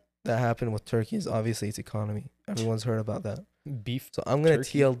things that happen with Turkey is obviously its economy. Everyone's heard about that. beef. So I'm gonna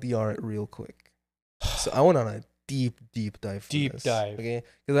Turkey. TLDR it real quick. So I went on a deep dive. For Deep this, dive. Okay,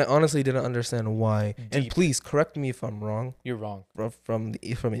 because I honestly didn't understand why. And Deep. please correct me if I'm wrong You're wrong. from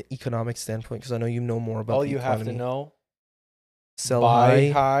an economic standpoint, because I know you know more about. All the you have to economy. know: Sell buy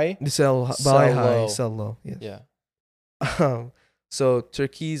high, high. sell buy sell high, low. sell low. Yes. Yeah. So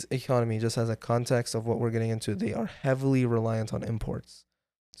Turkey's economy, just as a context of what we're getting into, they are heavily reliant on imports.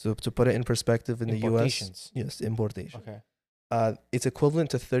 So to put it in perspective, in the U.S., Importations. yes, importation. Okay. It's equivalent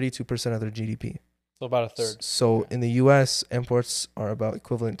to 32% of their GDP. So about a third. So Okay. in the U.S., imports are about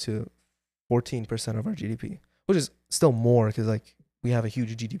equivalent to 14% of our GDP, which is still more because like we have a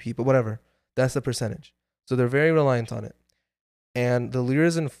huge GDP, but whatever. That's the percentage. So they're very reliant on it. And the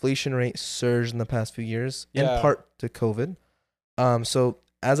lira's inflation rate surged in the past few years, in Yeah. part to COVID. So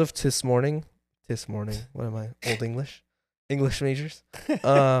as of this morning, what am I? Old English majors.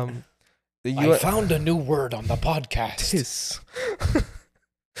 The I found a new word on the podcast. Tis.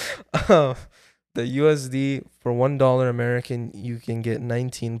 The USD for $1 American, you can get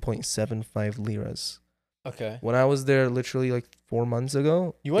 19.75 liras. Okay. When I was there, literally like 4 months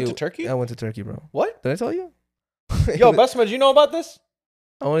ago, You went to Turkey? I went to Turkey, bro. What? Did I tell you? Yo, Besma, do you know about this?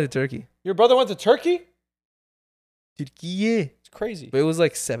 I went to Turkey. Your brother went to Turkey? Turkey. It's crazy. But it was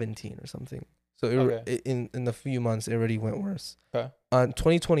like 17 or something. So Okay. in the few months, it already went worse. Okay.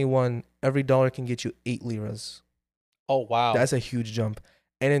 2021, every dollar can get you 8 liras. Oh, wow. That's a huge jump.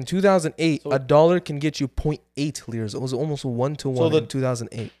 And in 2008, So- a dollar can get you 0.8 liras. It was almost 1-to-1 in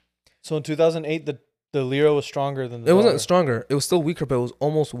 2008. So in 2008, the lira was stronger than the It dollar. wasn't stronger. It was still weaker, but it was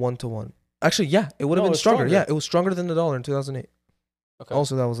almost 1-to-1. Actually, yeah, it would have No, it been was stronger. stronger. Yeah, it was stronger than the dollar in 2008. Okay.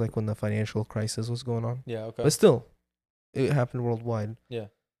 Also, that was like when the financial crisis was going on. Yeah, okay. But still, it happened worldwide. Yeah.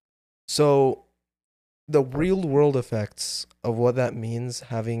 So, the real world effects of what that means,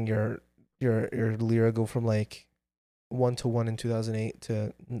 having your lira go from like 1-to-1 in 2008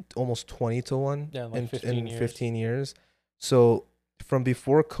 to almost 20-to-1 Yeah, in like 15 years. 15 years. So, from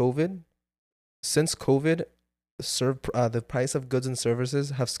before COVID, since COVID, the price of goods and services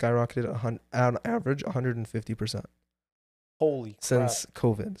have skyrocketed on average 150% Holy crap. since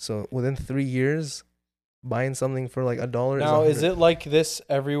COVID. So within 3 years, buying something for like $1 Now, is is it like this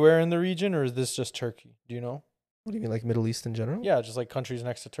everywhere in the region, or is this just Turkey? Do you know? What do you mean, like Middle East in general? Yeah, just like countries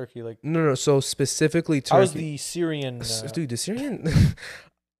next to Turkey. Like, No. So specifically Turkey. how's the Syrian Dude, the Syrian.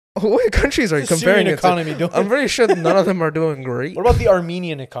 What countries are you the comparing Syrian it to? economy doing? I'm pretty sure that none of them are doing great. What about the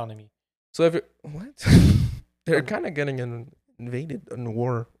Armenian economy? So if what? They're kind of getting invaded in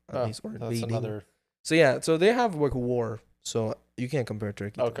war at Oh, least, or that's invading. another. So yeah, so they have like war. So you can't compare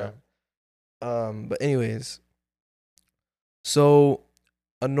Turkey. to Okay. that. But anyways, so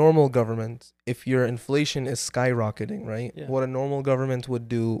a normal government, if your inflation is skyrocketing, right? Yeah. What a normal government would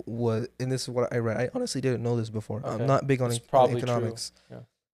do was, and this is what I read. I honestly didn't know this before. Okay. I'm not big on It's probably economics.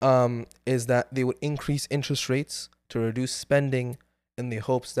 true. Is that they would increase interest rates to reduce spending in the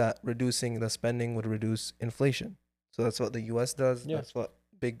hopes that reducing the spending would reduce inflation. So that's what the U.S. does. Yeah. That's what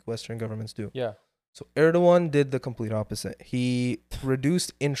big Western governments do. Yeah. So Erdogan did the complete opposite. He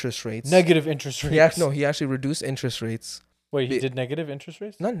reduced interest rates. Negative interest rates. He actually reduced interest rates. Wait, he Be- did negative interest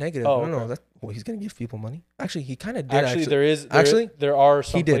rates? Not negative. Oh, no. okay. That, well, he's gonna give people money. Actually, he kind of did. Actually, there are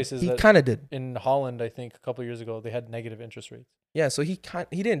some he did. places He that kind of did. in Holland, I think a couple of years ago, they had negative interest rates. Yeah. So he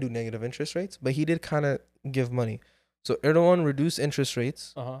didn't do negative interest rates, but he did kind of give money. So Erdogan reduced interest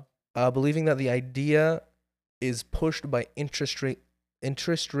rates, believing that the idea is pushed by interest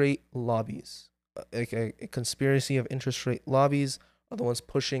rate lobbies. Like a conspiracy of interest rate lobbies are the ones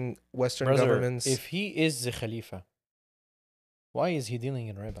pushing Western Brother, governments. if he is the Khalifa, why is he dealing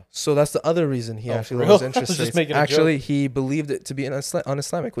in riba? So that's the other reason he Oh, actually for loves real? interest I was just rates. making a Actually, he believed it to be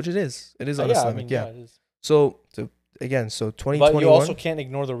un-Islamic, which it is. It is un-Islamic, yeah. it is. So, again, so 2021. But you also can't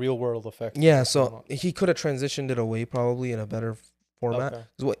ignore the real world effects. Yeah, so he could have transitioned it away probably in a better format.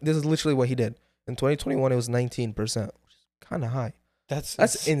 Okay. This is literally what he did. In 2021, it was 19%, which is kind of high.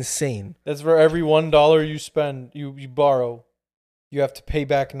 That's insane. That's for every $1 you spend, you borrow, you have to pay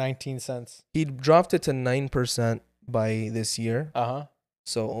back 19 cents. He dropped it to 9% by this year.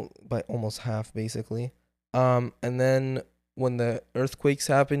 So by almost half, basically. And then when the earthquakes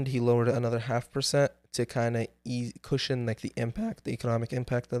happened, he lowered it another 0.5% to kind of cushion like the economic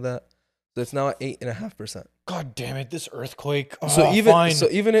impact of that. So it's now at 8.5%. God damn it! This earthquake. So Oh, even fine.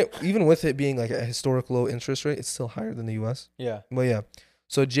 even with it being like a historic low interest rate, it's still higher than the U.S. Yeah. But yeah,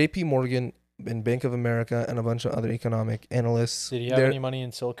 so J.P. Morgan and Bank of America and a bunch of other economic analysts. Did he have any money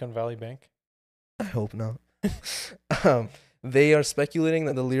in Silicon Valley Bank? I hope not. They are speculating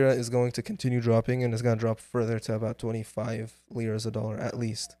that the lira is going to continue dropping and is going to drop further to about 25 liras a dollar at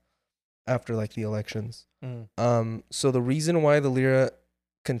least after like the elections. So the reason why the lira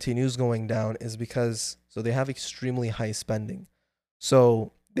continues going down is because they have extremely high spending.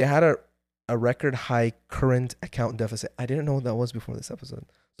 So they had a record high current account deficit. I didn't know what that was before this episode.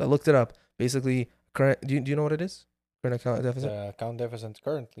 So I looked it up. Basically, current. Do you know what it is? Current account deficit. The account deficit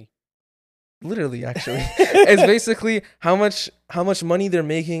currently. Literally, actually, it's basically how much money they're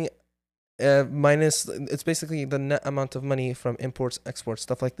making, minus. It's basically the net amount of money from imports, exports,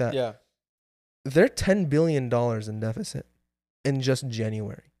 stuff like that. Yeah. They're $10 billion in deficit in just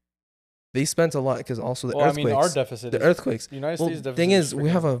January. They spent a lot because also the earthquakes. I mean, our deficit. The earthquakes. The United Well, States deficit. thing is, we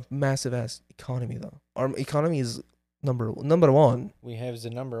have a massive ass economy though. Our economy is number one. We have the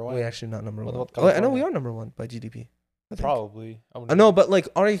number one. We're actually not number What one. about Oh, I know we California? are number one by GDP. I think. Probably. I know, but like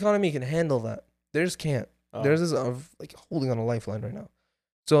our economy can handle that. Theirs can't. Oh. Theirs is like holding on a lifeline right now.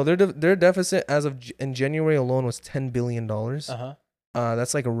 So their deficit as of in January alone was $10 billion.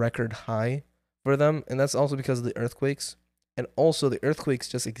 That's like a record high for them, and that's also because of the earthquakes. And also the earthquakes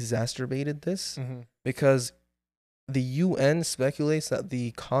just exacerbated this because the UN speculates that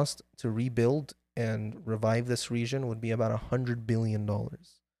the cost to rebuild and revive this region would be about $100 billion,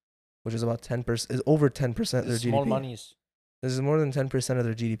 which is about 10%, is over 10% of their GDP. Small monies. This is more than 10% of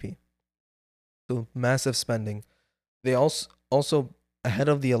their GDP. So massive spending. They also ahead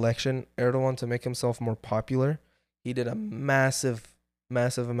of the election, Erdogan, to make himself more popular, he did a massive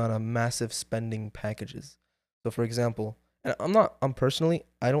amount of massive spending packages. So for example, and I'm personally,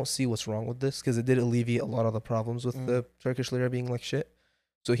 I don't see what's wrong with this because it did alleviate a lot of the problems with the Turkish lira being like shit.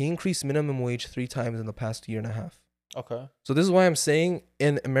 So he increased minimum wage 3 times in the past year and a half. Okay. So this is why I'm saying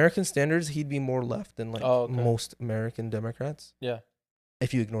in American standards, he'd be more left than like most American Democrats. Yeah.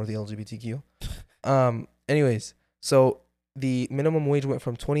 If you ignore the LGBTQ. Anyways, so the minimum wage went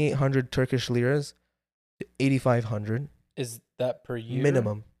from 2,800 Turkish liras to 8,500. Is that per year?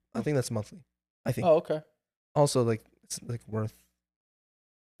 Minimum. I think that's monthly. I think. Oh, okay. Also, like it's like worth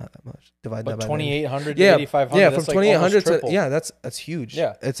not that much. Divide that by 2,800 yeah, to 8,500. yeah, that's from like 2,800 to triple. yeah, that's huge.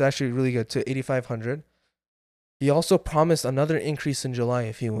 Yeah, it's actually really good to 8,500. He also promised another increase in July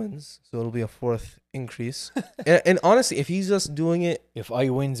if he wins, so it'll be a 4th increase. and honestly, if he's just doing it, if I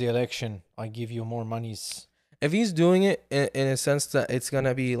win the election, I give you more monies. If he's doing it in a sense that it's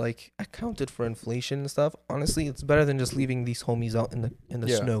gonna be like accounted for inflation and stuff, honestly, it's better than just leaving these homies out in the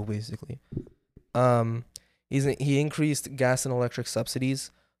snow, basically. He increased gas and electric subsidies.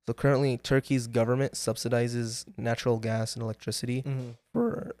 So currently, Turkey's government subsidizes natural gas and electricity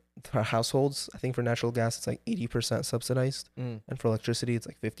for households. I think for natural gas, it's like 80% subsidized, and for electricity, it's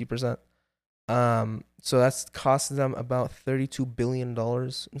like 50%. So that's costing them about $32 billion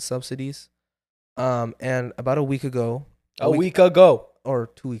in subsidies. And about a week ago, or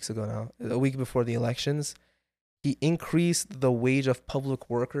 2 weeks ago now, a week before the elections, he increased the wage of public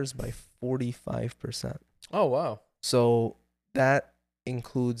workers by 45%. Oh, wow. So that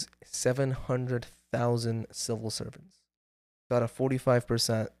includes 700,000 civil servants. About a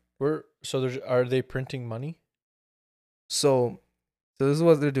 45%. Are they printing money? So this is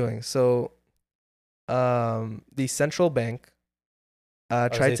what they're doing. So the central bank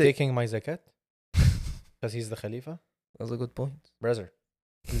tried to taking my zakat? Because he's the Khalifa? That's a good point. Brother.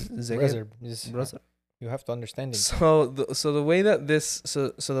 You have to understand it. So the way that this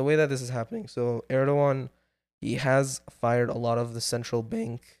is happening. So Erdogan, he has fired a lot of the central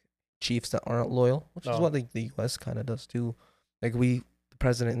bank chiefs that aren't loyal, which is what like the US kind of does too. Like the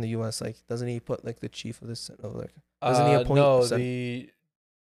president in the US, like doesn't he put like the chief of this doesn't he appoint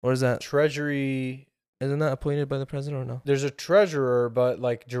or is that Treasury? Isn't that appointed by the president or no? There's a treasurer, but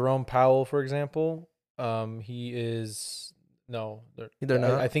like Jerome Powell, for example, he is they're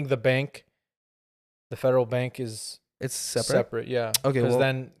not. I think the federal bank is separate. Yeah. Okay.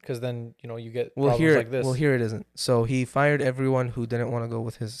 Because then you get problems like this. Well, here it isn't. So he fired everyone who didn't want to go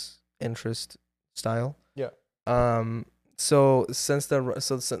with his interest style. Yeah. So since the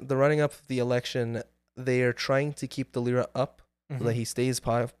running up of the election, they are trying to keep the lira up so that he stays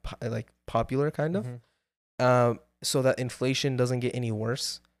popular, kind of. So that inflation doesn't get any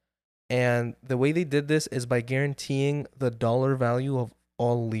worse. And the way they did this is by guaranteeing the dollar value of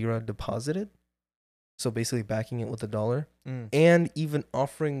all lira deposited. So basically backing it with the dollar and even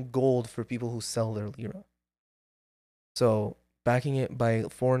offering gold for people who sell their lira. So backing it by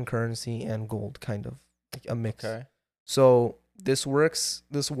foreign currency and gold, kind of like a mix. Okay. So this works.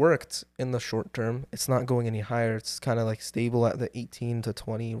 This worked in the short term. It's not going any higher. It's kind of like stable at the 18 to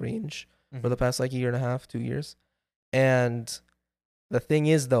 20 range for the past like year and a half, 2 years. And the thing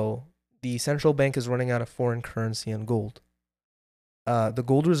is, though, the central bank is running out of foreign currency and gold. The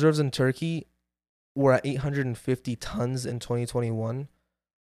gold reserves in Turkey were at 850 tons in 2021.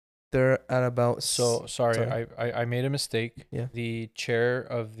 They're at about. So sorry. I made a mistake. Yeah. The chair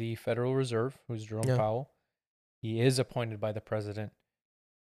of the Federal Reserve, who's Jerome Yeah. Powell, he is appointed by the president.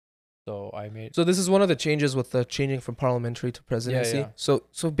 So So this is one of the changes with the changing from parliamentary to presidency. yeah. So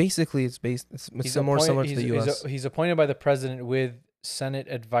basically, it's more similar to the U.S. He's appointed by the president with Senate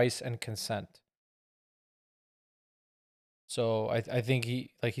advice and consent. So I think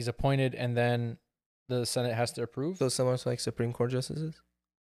he's appointed and then the Senate has to approve. So similar to like Supreme Court justices,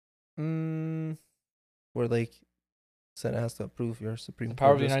 where like Senate has to approve your Supreme The Court.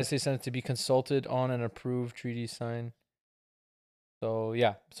 power of the United justice. States Senate to be consulted on and approved treaty signed. So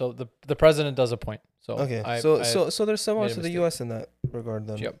yeah, so the president does appoint. So Okay, so they're similar made a to the mistake. U.S. in that regard.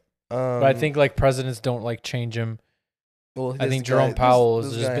 Then. Yep. But But I think like presidents don't like change him. Well, I this think guy- Jerome Powell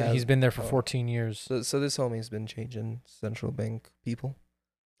this has guy he's has- been there for oh. 14 years. So this homie's been changing central bank people.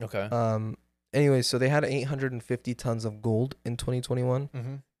 Okay. Anyway, so they had 850 tons of gold in 2021.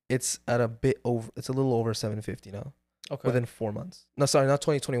 Mm-hmm. It's at a bit over. It's a little over 750 now. Okay. Within 4 months. No, sorry, not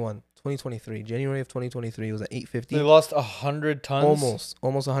 2021. 2023. January of 2023 it was at 850. They lost 100 tons.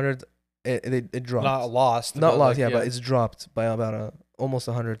 Almost 100. It dropped. Not lost. Not but lost, like, yeah, but it's dropped by about almost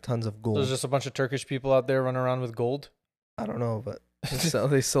 100 tons of gold. There's just a bunch of Turkish people out there running around with gold. I don't know, but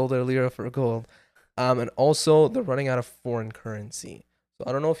they sold their lira for gold. And also they're running out of foreign currency. So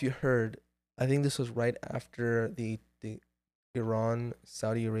I don't know if you heard. I think this was right after the Iran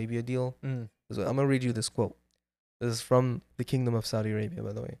Saudi Arabia deal. So I'm gonna read you this quote. This is from the Kingdom of Saudi Arabia,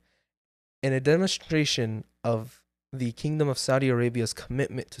 by the way. In a demonstration of the Kingdom of Saudi Arabia's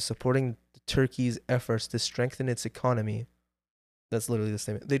commitment to supporting Turkey's efforts to strengthen its economy. That's literally the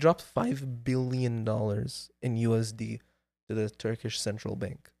statement. They dropped $5 billion in USD to the Turkish central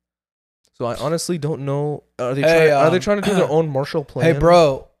bank. So I honestly don't know. Are they trying to do their own Marshall Plan? Hey,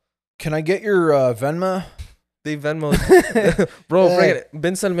 bro, can I get your Venmo? They Venmoed. Bro, Hey. forget it.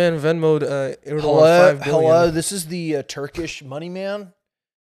 Bin Salman Venmoed Erdogan $5 billion. Hello, this is the Turkish money man.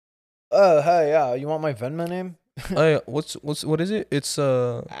 Oh, hey, yeah, you want my Venmo name? Yeah, what is it? It's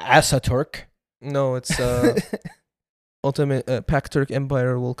Asaturk. no, it's ultimate Pak Turk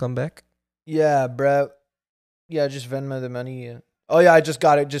Empire will come back. Yeah, bro. Yeah, just Venmo the money. Oh yeah, I just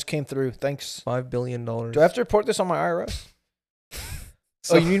got it. Just came through. Thanks. $5 billion. Do I have to report this on my IRS?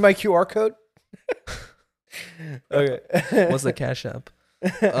 So- Oh, you need my QR code? Okay. What's the Cash App?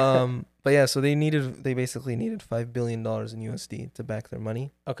 But yeah, so they basically needed $5 billion in USD to back their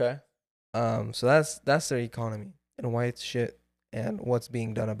money. Okay. So that's their economy and why it's shit and what's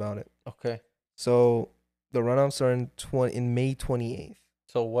being done about it. Okay. So the runoffs are in May 28th.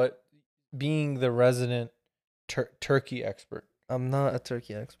 So what? Being the resident Turkey expert, I'm not a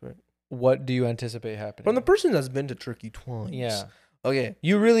Turkey expert. what do you anticipate happening? From the person that's been to Turkey twice. Yeah. Okay.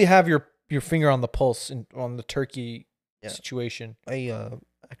 You really have your finger on the pulse on the Turkey Yeah. situation. I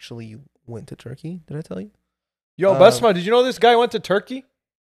actually went to Turkey. Did I tell you? Yo, Besma, did you know this guy went to Turkey?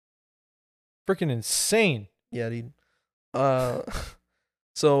 Freaking insane. Yeah, dude.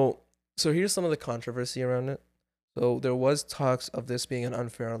 So here's some of the controversy around it. So there was talks of this being an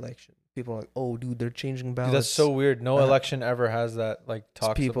unfair election. People are like, oh, dude, they're changing ballots. Dude, that's so weird. No election ever has that like It's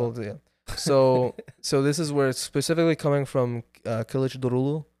talks people. about. Yeah. So this is where it's specifically coming from Kılıç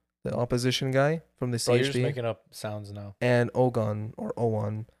Dorulu, the opposition guy from the Bro, you're just CHP, making up sounds now. and Ogan or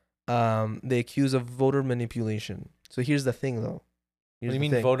Owan. They accuse of voter manipulation. So here's the thing, though. What do you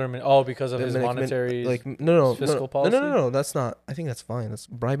mean voter? Oh, because of The his manip- monetary like no fiscal policy? No, that's not. I think that's fine. That's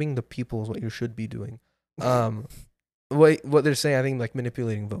bribing the people is what you should be doing. What they're saying, I think like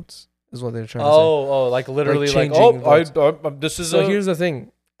manipulating votes is what they're trying to say. Oh, like literally, like, changing this is So here's the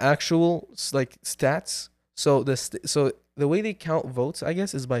thing: actual like stats. So the way they count votes, I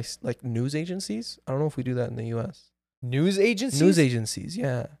guess, is by like news agencies. I don't know if we do that in the U.S. news agencies. News agencies,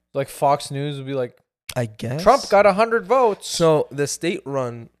 yeah. Like Fox News would be like, I guess Trump got 100 votes. So the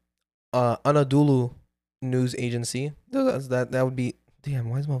state-run Anadolu news agency. That would be. Damn,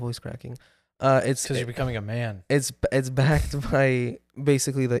 why is my voice cracking? It's because you're becoming a man. It's backed by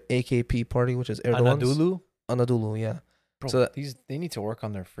basically the AKP party, which is Erdogan's. Anadolu, yeah. Bro, So that- they need to work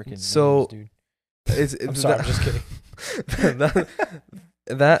on their freaking So- names, dude. I'm sorry, I'm just kidding.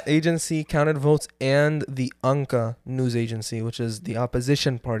 that agency counted votes, and the Anka news agency, which is the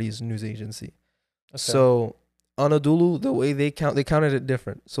opposition party's news agency. Okay. So Anadolu, the way they counted it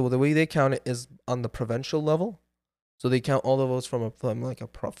different. So the way they count it is on the provincial level. So they count all the votes from like a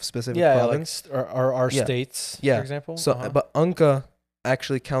specific province. like our Yeah. states, Yeah. for example. So, but Anka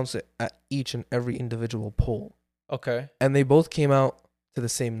actually counts it at each and every individual poll, Okay. and they both came out to the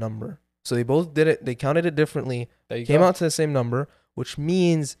same number. So they both did it. They counted it differently. There you Came go. out to the same number, which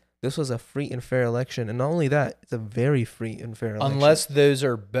means this was a free and fair election. And not only that, it's a very free and fair election. Unless those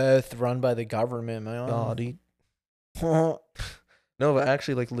are both run by the government, man. Oh, dude. No, but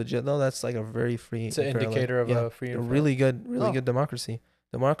actually, like legit though, that's like a very free. It's an and fair indicator of a free a and fair. really good, Oh. good democracy.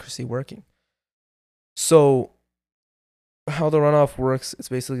 Democracy working. So, how the runoff works? It's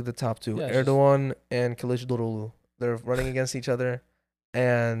basically the top two, Yeah, it's just- Erdogan and Kılıçdaroğlu. They're running against each other,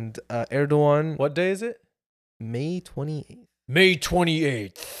 and Erdogan. What day is it? May 28th. May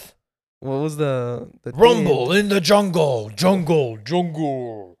 28th. What was the Rumble thing? in the jungle.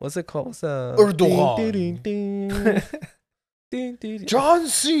 Jungle. What's it called? What's the Erdogan. Ding, ding, ding, ding, ding. John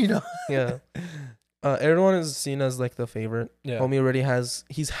Cena. Yeah. Erdogan is seen as like the favorite. Yeah. Homie already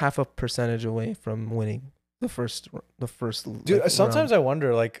he's half a percentage away from winning the first. Dude, like, sometimes round. I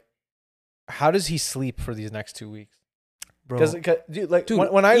wonder, like, how does he sleep for these next 2 weeks? Bro, Because, dude, like,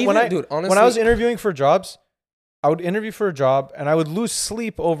 dude, when I dude, honestly, when I was interviewing for jobs, I would interview for a job and I would lose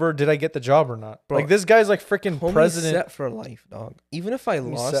sleep over did I get the job or not. Bro, like, this guy's like freaking homie's president. set for life, dog. Even if I He's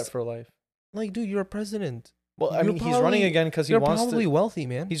lost, set for life. like, dude, you're a president. Well, I You're mean, he's probably- running again because he You're wants probably to. wealthy,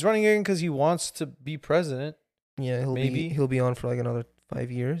 man. He's running again because he wants to be president. Yeah, maybe. he'll be on for like another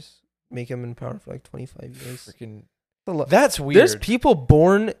 5 years. Make him in power for like 25 years. Freaking. A lot. That's weird. There's people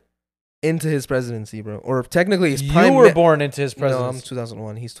born into his presidency, bro. Or technically, his you prime. were born into his No, I'm presidency.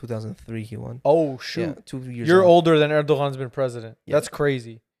 2001. He's 2003. He won. Oh shoot! Yeah, 2 years. You're off. older than Erdogan's been president. Yeah. That's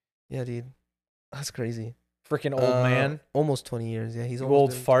crazy. Yeah, dude. That's crazy. Freaking old man. Almost 20 years. Yeah, he's You almost old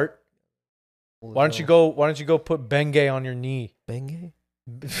been fart. old Why as don't you hell. go? Why don't you go put Bengay on your knee Bengay?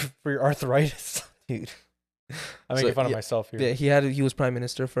 for your arthritis? Dude. I'm So, making fun of yeah, myself here. Yeah, he was prime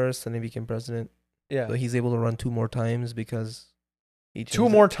minister first, and he became president. Yeah. So he's able to run 2 more times because he 2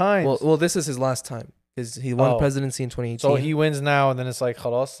 changed more it. times. Well, this is his last time because he won Oh. presidency in 2018. so he wins now, and then it's like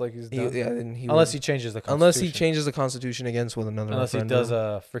khalas, like he's done. and Unless won. he changes the constitution. Unless he changes the constitution against with another Unless he referendum. does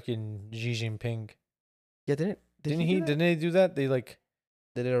a freaking Xi Jinping. Yeah, Didn't do he? that? Didn't they do that? They like.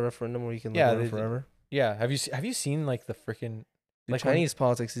 They did a referendum where you can Yeah, live they there did. forever. Yeah. Have you seen like the freaking? Dude, Like when- Chinese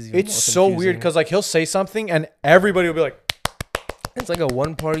politics is even It's more so weird confusing. because like he'll say something and everybody will be like, It's like a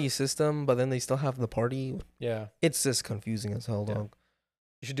one-party system, but then they still have the party. yeah. It's just confusing as hell, Yeah. dog.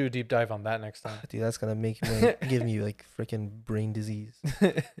 You should do a deep dive on that next time. Dude, that's gonna make me like, give me like freaking brain disease.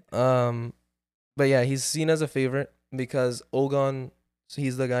 But yeah, he's seen as a favorite because Ogan. So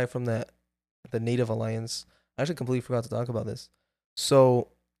he's the guy from the Native Alliance. I actually completely forgot to talk about this. So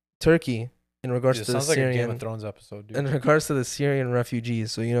Turkey, in regards Dude, it to the sounds like a Game Syrian, of Thrones episode, dude. in regards to the Syrian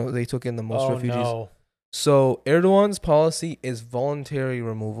refugees, so they took in the most Oh refugees. no. So Erdogan's policy is voluntary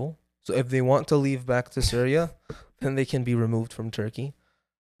removal. So if they want to leave back to Syria, then they can be removed from Turkey.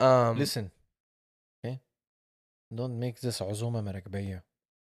 Listen. Okay. Don't make this عزومة مراكبية.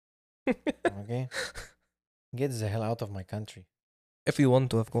 Okay. Get the hell out of my country. if you want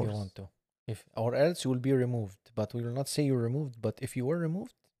to, of If course. you want to. If or else you will be removed. But we will not say you're removed. But if you were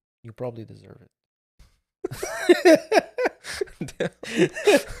removed, you probably deserve it.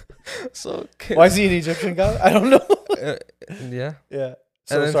 So Why is he an Egyptian guy? I don't know. yeah. Yeah.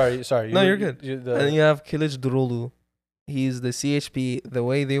 So then- sorry. No, you're good. the- And then you have Kılıçdaroğlu. He's the CHP. The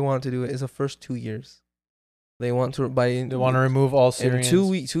way they want to do it is the first 2 years. They want to they want to remove all in Syrians.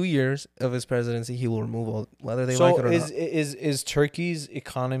 2 years of his presidency, he will remove all, whether they So like it or not. is Turkey's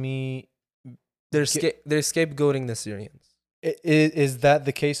economy They're Ge- they're scapegoating the Syrians. is that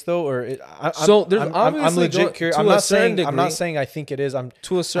the case though, or So there's I'm obviously legit curious. to I'm a not certain saying I'm not degree- saying I think it is. I'm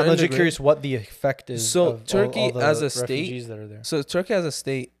To a certain legit degree. curious what the effect is. So of Turkey all the as a state- refugees that are there. So Turkey as a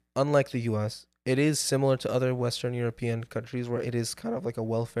state, unlike the U.S., it is similar to other Western European countries where it is kind of like a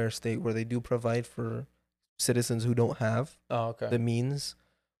welfare state where they do provide for citizens who don't have Oh, okay. the means.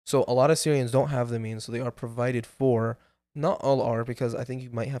 So a lot of Syrians don't have the means, so they are provided for. Not all are, because I think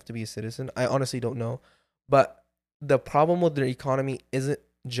you might have to be a citizen. I honestly don't know. But the problem with their economy isn't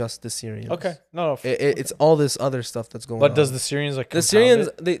just the Syrians. Okay. No. It's all this other stuff that's going on. But does the Syrians like The compound Syrians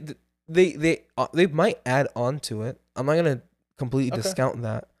it? they might add on to it. I'm not gonna completely Okay. discount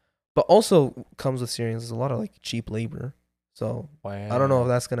that, but also comes with Syrians is a lot of like cheap labor. So I don't know if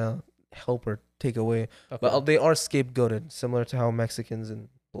that's gonna help or take away. Okay. But they are scapegoated, similar to how Mexicans and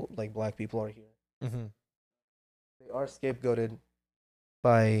like black people are here. Mm-hmm. They are scapegoated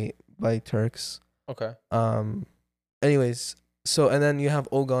by Turks. Okay. Anyways, so and then you have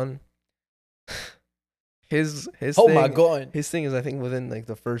Ogan. his Oh thing, my god. his thing is I think within like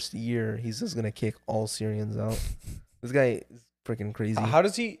the first year he's just gonna kick all Syrians out. This guy is freaking crazy. How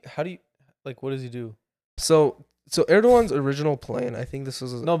do you like what does he do? So Erdogan's original plan, I think this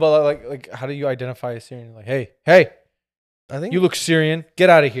was No, but like how do you identify a Syrian? Like, hey, I think you look Syrian. Get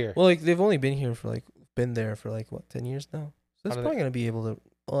out of here. well, like they've only been there for like what 10 years now. So it's How do probably gonna be able to.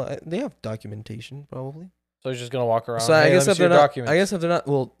 Well, they have documentation probably. So he's just gonna walk around. So hey, I guess let me if see your they're not, documents. I guess if they're not,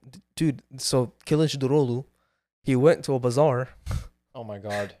 well, dude. So Kilic Durolu, he went to a bazaar Oh my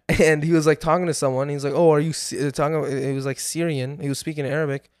god. and he was like talking to someone. He's like, "Oh, are you talking?" It was like Syrian. He was speaking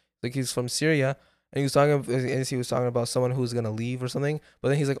Arabic, like he's from Syria, and he was talking about someone who's gonna leave or something. But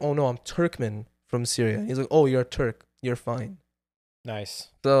then he's like, "Oh no, I'm Turkmen from Syria." He's like, "Oh, you're a Turk. You're fine." Nice.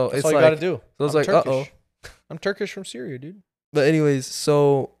 So That's it's all you like, gotta do. so it's I'm like, Turkish. uh-oh. I'm Turkish from Syria, dude. But anyways,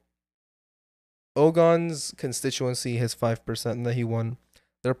 so Ogan's constituency, his 5% that he won,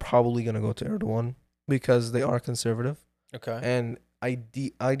 they're probably gonna go to Erdogan because they are conservative. Okay. And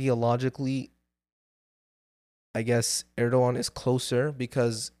ideologically, I guess Erdogan is closer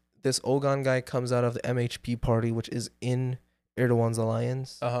because this Ogan guy comes out of the MHP party, which is in Erdogan's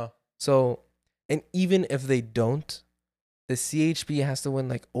alliance. Uh-huh. So, and even if they don't, the CHP has to win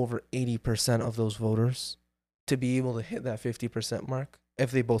like over 80% of those voters to be able to hit that 50% mark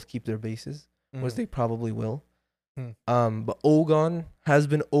if they both keep their bases, which they probably will. But Ogan has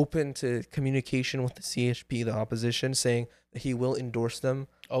been open to communication with the CHP, the opposition, saying that he will endorse them.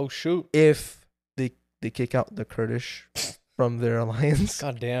 Oh shoot. If they kick out the Kurdish from their alliance.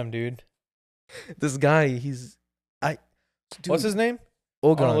 God damn, dude. This guy, What's his name?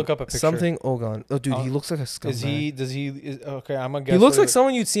 Ogan. I wanna look up a picture. Something Ogan. Oh, dude, he looks like a scumbag. Okay, I'm gonna guess. He looks what like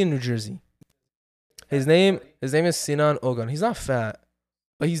someone you'd see in New Jersey. His name is Sinan Ogan. He's not fat,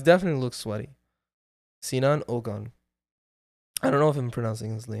 but he definitely looks sweaty. Sinan Ogan. I don't know if I'm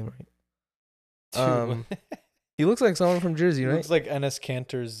pronouncing his name right. Dude, He looks like someone from Jersey, he right? looks like Enes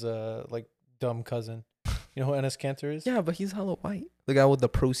Kanter's like dumb cousin. You know who Enes Kanter is? Yeah, but he's hella white. The guy with the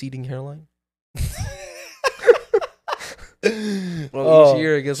proceeding hairline. Well, each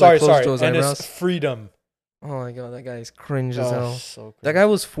year it gets sorry, like close sorry. to his Enes eyebrows. Freedom. Oh my god, that guy is cringe as Oh, hell. so That cringe. guy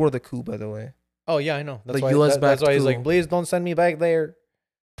was for the coup, by the way. Oh yeah, I know. That's The why. US That's why he's backed like, coup. please don't send me back there.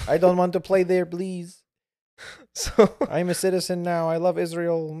 I don't want to play there, please. So I'm a citizen now. I love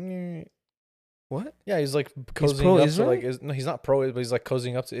Israel. Mm. what? Yeah, he's like He's cozying up to pro-Israel? like. No, he's not pro, but he's like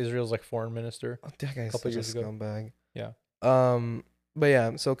cozying up to Israel's like foreign minister. Oh, that guy's Couple such years a ago. scumbag. Yeah. But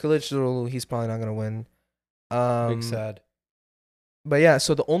yeah, so Kılıçdaroğlu, he's probably not gonna win. Big sad. But yeah,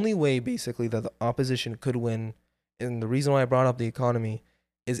 so the only way basically that the opposition could win, and the reason why I brought up the economy,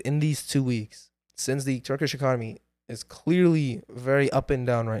 is in these 2 weeks, since the Turkish economy is clearly very up and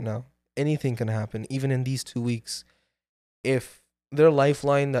down right now. Anything can happen, even in these 2 weeks. If their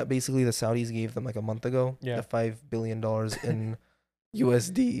lifeline that basically the Saudis gave them like a month ago, Yeah. the $5 billion in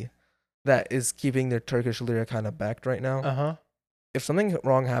USD, that is keeping their Turkish lira kind of backed right now. Uh-huh. If something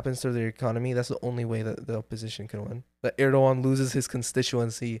wrong happens to their economy, that's the only way that the opposition can win. That Erdogan loses his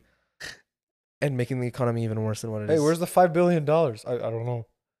constituency and making the economy even worse than what it is. Hey, where's the $5 billion? I don't know.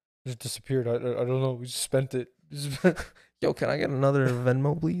 It just disappeared. I don't know. We just spent it. Yo, can I get another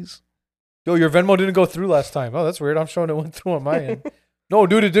Venmo, please? Yo, your Venmo didn't go through last time. Oh, that's weird. I'm showing it went through on my end. No,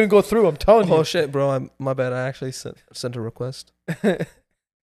 dude, it didn't go through. I'm telling you. Oh shit, bro! My bad. I actually sent a request. But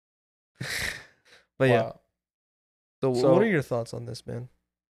yeah. Wow. So what are your thoughts on this, man?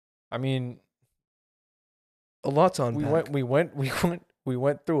 I mean, A lot to unpack. we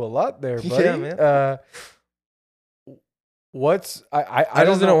went through a lot there, buddy. Yeah, man. What's I I don't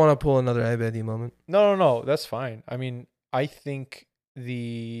just didn't know. want to pull another Ibedi moment. No. That's fine. I mean, I think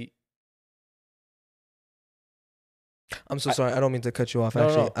I'm so sorry. I don't mean to cut you off. No,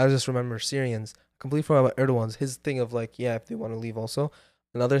 Actually, no. I just remember Syrians. Completely forgot about Erdogan's. His thing of like, yeah, if they want to leave, also.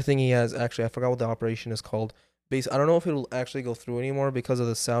 Another thing he has, actually, I forgot what the operation is called. I don't know if it'll actually go through anymore because of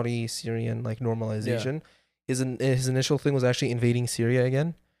the Saudi-Syrian like normalization. His initial thing was actually invading Syria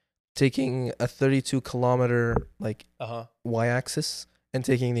again, taking a 32-kilometer like y-axis and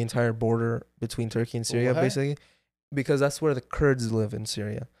taking the entire border between Turkey and Syria, What? basically, because that's where the Kurds live in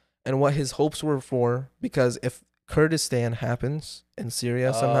Syria. And what his hopes were for, because if Kurdistan happens in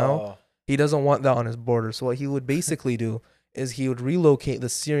Syria somehow, he doesn't want that on his border. So what he would basically do is he would relocate the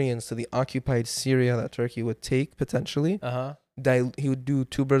Syrians to the occupied Syria that Turkey would take potentially. He would do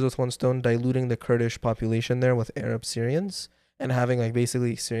two birds with one stone, diluting the Kurdish population there with Arab Syrians and having like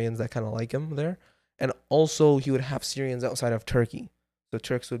basically Syrians that kind of like him there. And also he would have Syrians outside of Turkey. The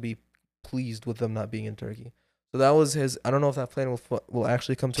Turks would be pleased with them not being in Turkey. So that was his. I don't know if that plan will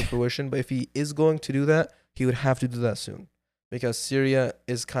actually come to fruition, but if he is going to do that, he would have to do that soon, because Syria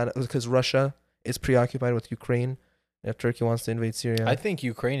is because Russia is preoccupied with Ukraine. If Turkey wants to invade Syria, I think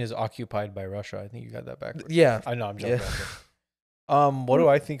Ukraine is occupied by Russia. I think you got that backwards. yeah, I know, I'm joking. yeah. What do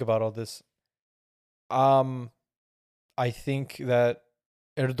I think about all this? I think that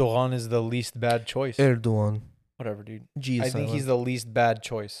Erdogan is the least bad choice. Erdogan. Whatever, dude. G is I think he's silent. the least bad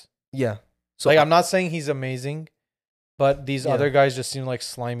choice. Yeah. So Like, I'm not saying he's amazing, but these Yeah. other guys just seem like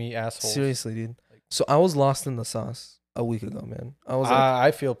slimy assholes. seriously, dude. So I was lost in the sauce a week ago, man. I was like,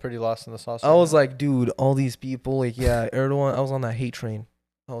 I feel pretty lost in the sauce. I was like, dude, all these people, like, yeah, Erdogan. I was on that hate train.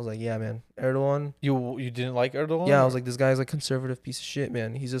 I was like, yeah, man, Erdogan. you didn't like Erdogan? Yeah, I or- was like, this guy's a conservative piece of shit,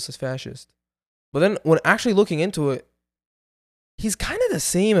 man. He's just a fascist. But then when actually looking into it, he's kind of the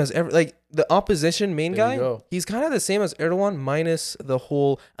same as like the opposition main There you guy. go. He's kind of the same as Erdogan minus the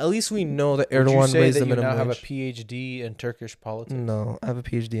whole. At least we know that Would you Erdogan say raised that the you now minimum have a wage. PhD in Turkish politics? No, I have a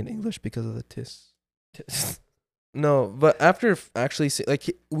PhD in English because of the TIS. No, but after actually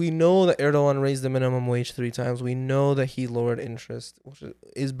we know that Erdogan raised the minimum wage 3 times. We know that he lowered interest, which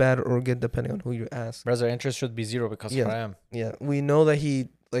is bad or good depending on who you ask. Brother, interest should be 0 because Yeah. I am. Yeah, we know that he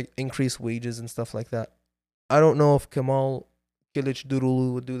like increased wages and stuff like that. I don't know if Kemal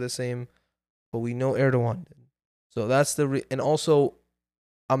Kılıçdaroğlu would do the same, but we know Erdogan did. So that's and also,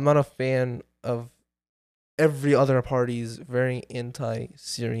 I'm not a fan of every other party's very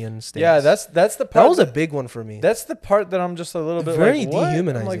anti-Syrian stance. Yeah, that's the part. that was a big one for me. That's the part that I'm just a little bit Very like, what? I'm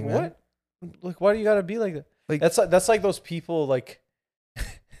dehumanizing, like, man. what? Like, why do you gotta be like that? Like- That's like those people like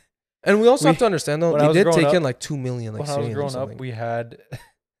And we also have to understand though, when I they was did growing take up- in like 2 million like when I was Syrians or growing up, something. we had.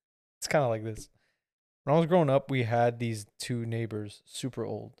 It's kind of like this. When I was growing up, we had these 2 neighbors, super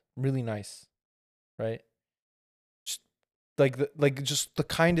old, really nice, right? Just just the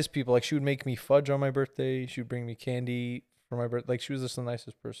kindest people. Like, she would make me fudge on my birthday. She would bring me candy for my birthday. Like, she was just the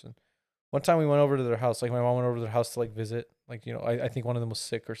nicest person. One time we went over to their house. Like, my mom went over to their house to like visit. Like, you know, I think one of them was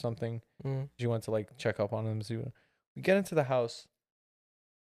sick or something. Mm. She went to like check up on them. We get into the house.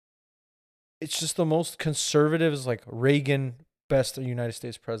 It's just the most conservative. Is like Reagan, best United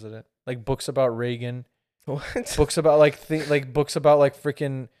States president. Like, books about Reagan, What? books about books about like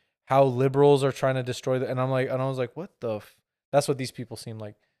freaking how liberals are trying to destroy and I was like, what the? That's what these people seem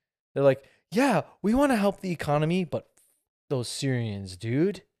like. They're like, yeah, we want to help the economy, but those Syrians,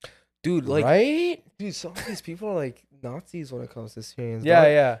 dude, Dude, right? dude, some of these people are like Nazis when it comes to Syrians. Yeah,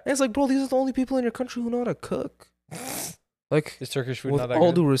 dog. yeah. And it's like, bro, these are the only people in your country who know how to cook. Like, Is Turkish food with not that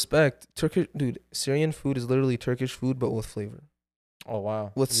all good? due respect, Syrian food is literally Turkish food, but with flavor, Oh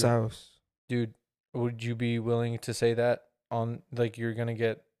wow, with sauce. dude. Would you be willing to say that on like you're gonna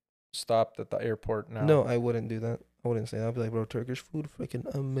get stopped at the airport now? No, I wouldn't do that. I wouldn't say that. I'd be like, bro, Turkish food, freaking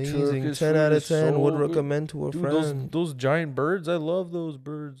amazing. Turkish 10 food out of is 10. so Would good. recommend to a Dude, friend. those giant birds, I love those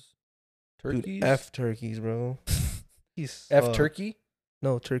birds. Turkeys. Dude, F turkeys, bro. He's F turkey.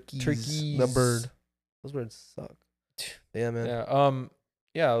 No, turkeys. The Turkeys. bird. Those birds suck. Yeah, man. Yeah.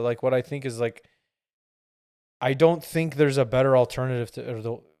 Yeah. Like, what I think is like, I don't think there's a better alternative to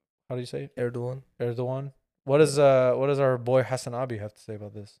Erdogan. How do you say it? Erdogan. Erdogan. What does our boy Hassan Abi have to say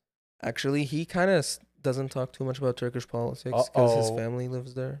about this? Actually, he kind of doesn't talk too much about Turkish politics because his Uh-oh. family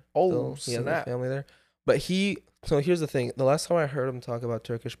lives there. Oh, Still. He has a snap. family there. But so here's the thing. The last time I heard him talk about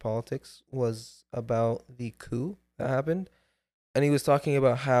Turkish politics was about the coup that happened. And he was talking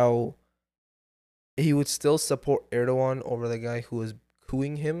about how he would still support Erdogan over the guy who was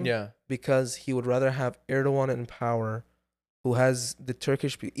cooing him. Yeah. Because he would rather have Erdogan in power, who has the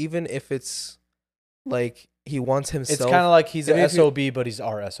Turkish people, even if it's like he wants himself. It's kind of like he's I mean, an if you- SOB, but he's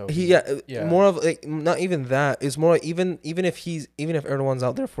our SOB. Yeah. More of like not even that. It's more like even if Erdogan's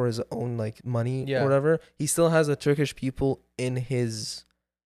out there for his own like money Yeah. or whatever, he still has the Turkish people in his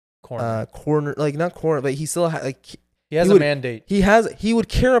corner. corner, like not corner, but he still like He has he a would- mandate. he would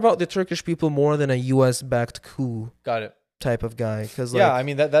care about the Turkish people more than a U.S. backed coup Got it. type of guy. Because Yeah, I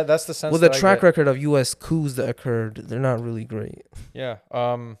mean that's the sense. with a that I track get. record of U.S. coups that occurred, they're not really great. Yeah.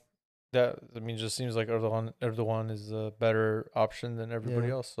 Just seems like Erdogan is a better option than everybody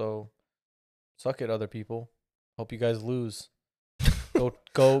Yeah. else. So, suck it, other people. Hope you guys lose. Go,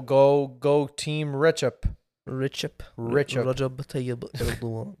 Team Recep. Recep Tayyip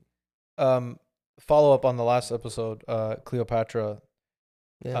Erdogan. Follow up on the last episode. Cleopatra.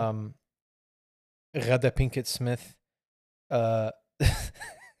 Yeah. Ghada Pinkett Smith.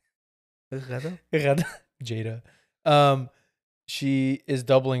 Ghada? Jada. She is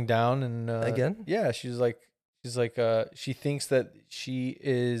doubling down and Again? Yeah, she thinks that she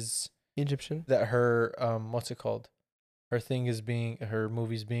is Egyptian. that her what's it called? Her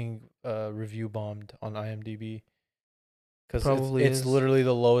movie's being review bombed on IMDb because Probably it's is. literally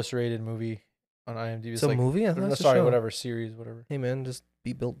the lowest rated movie on IMDb. It's a like, movie? I thought it's a sorry, show. whatever series, whatever. Hey man, just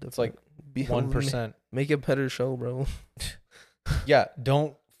be built different. It's like be 1%. Make a better show, bro. Yeah,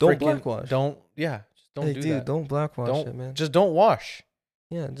 don't blackwash. Don't just don't Hey, do dude, that. don't blackwash Don't it, man. just don't wash.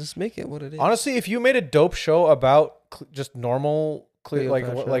 Yeah, just make it what it is. Honestly, if you made a dope show about just normal,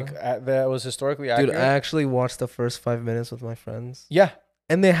 Cleopatra. that was historically accurate. Dude, I actually watched the first 5 minutes with my friends, yeah,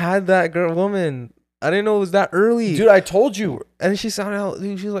 and they had that woman. I didn't know it was that early. dude, I told you. And she sounded out,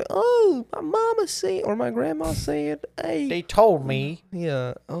 dude, she's like, oh, my mama said, or my grandma said, hey. They told me.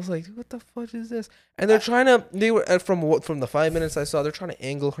 Yeah. I was like, what the fuck is this? And they're trying to, from the 5 minutes I saw, they're trying to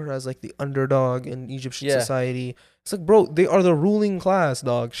angle her as like the underdog in Egyptian society. It's like, bro, they are the ruling class,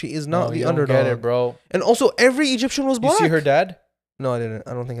 dog. She is not the underdog. Get it, bro. And also, every Egyptian was black. You see her dad? No, I didn't.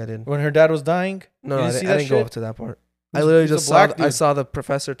 I don't think I did. When her dad was dying? No, you I didn't see didn't that go shit? up to that part. He's- I literally he's a just black I dude. saw the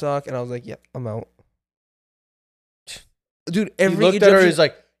professor talk, and I was like, yeah, I'm out. Dude, He every looked at her, Egyptian- he's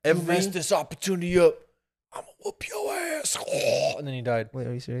like, you every- messed this opportunity up. I'm gonna whoop your ass. And then he died. Wait,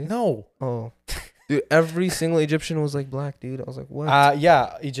 are you serious? No. Oh, dude, every single Egyptian was like black, dude. I was like, what?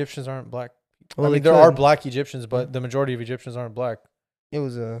 Yeah, Egyptians aren't black. Well, I they mean, there are could. black Egyptians, but the majority of Egyptians aren't black. It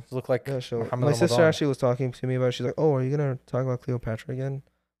was a They look like show. Muhammad My sister Ramadan. actually was talking to me about it. She's like, oh, are you gonna talk about Cleopatra again?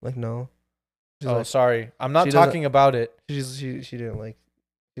 I'm like, no. She's Oh, like, sorry. I'm not she doesn't- talking about it. she didn't like.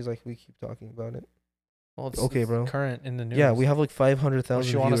 She's like, we keep talking about it. Well, it's Okay, bro. current in the news. Yeah, we have like 500,000 What does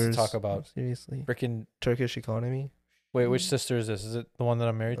she viewers. want us to talk about? Seriously, Freaking. Turkish economy. Wait, which sister is this? Is it the one that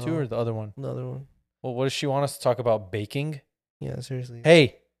I'm married to Oh. or the other one? Another one. Well, what does she want us to talk about? Baking? Yeah, seriously.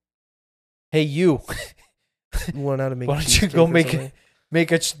 Hey, you. You want how to make? Why don't you cheesecake go or make something?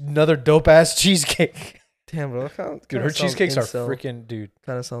 Make another dope ass cheesecake? Damn, bro. Dude, her cheesecakes are freaking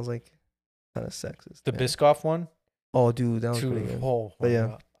Kind of sounds like kind of sexist. The man. Biscoff one. Oh, dude, that was pretty Dude, good. oh, But my yeah.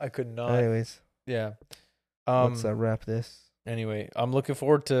 God. I could not. Anyways, Yeah. let's wrap this. Anyway, I'm looking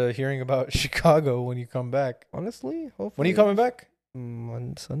forward to hearing about Chicago when you come back. Honestly, hopefully. When are you coming back?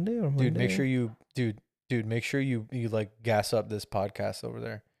 On Sunday or Monday? Dude, make sure you make sure you like gas up this podcast over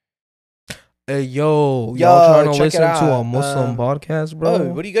there. Hey, y'all Yo, trying to check it listen to a out. Muslim podcast, bro? Oh,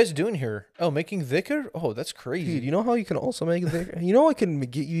 what are you guys doing here? Oh, making dhikr? Oh, that's crazy. Dude, you know how you can also make dhikr? You know I can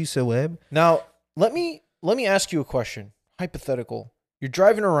get you sawab? Now, let me ask you a question. Hypothetical. You're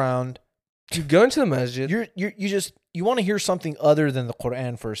driving around. You go into the masjid. You want to hear something other than the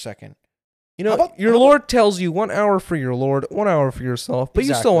Quran for a second. You know, How about- your Lord tells you 1 hour for your Lord, 1 hour for yourself, but you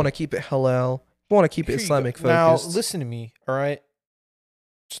Exactly. still want to keep it halal. You want to keep it Here you Islamic go. Now, focused. listen to me, all right?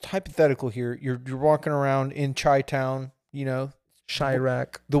 Just hypothetical here. You're walking around in Chi Town, you know,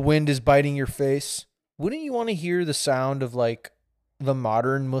 Chirac. the wind is biting your face. Wouldn't you want to hear the sound of like the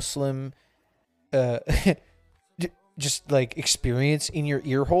modern Muslim just like experience in your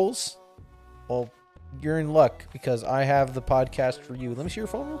ear holes? Well, you're in luck because I have the podcast for you. Let me see your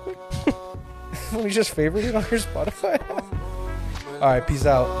phone real quick. Let me just favorite it on your Spotify. All right, peace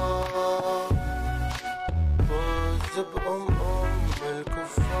out.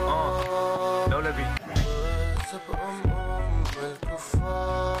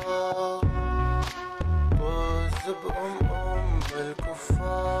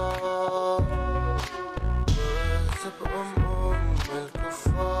 الكفار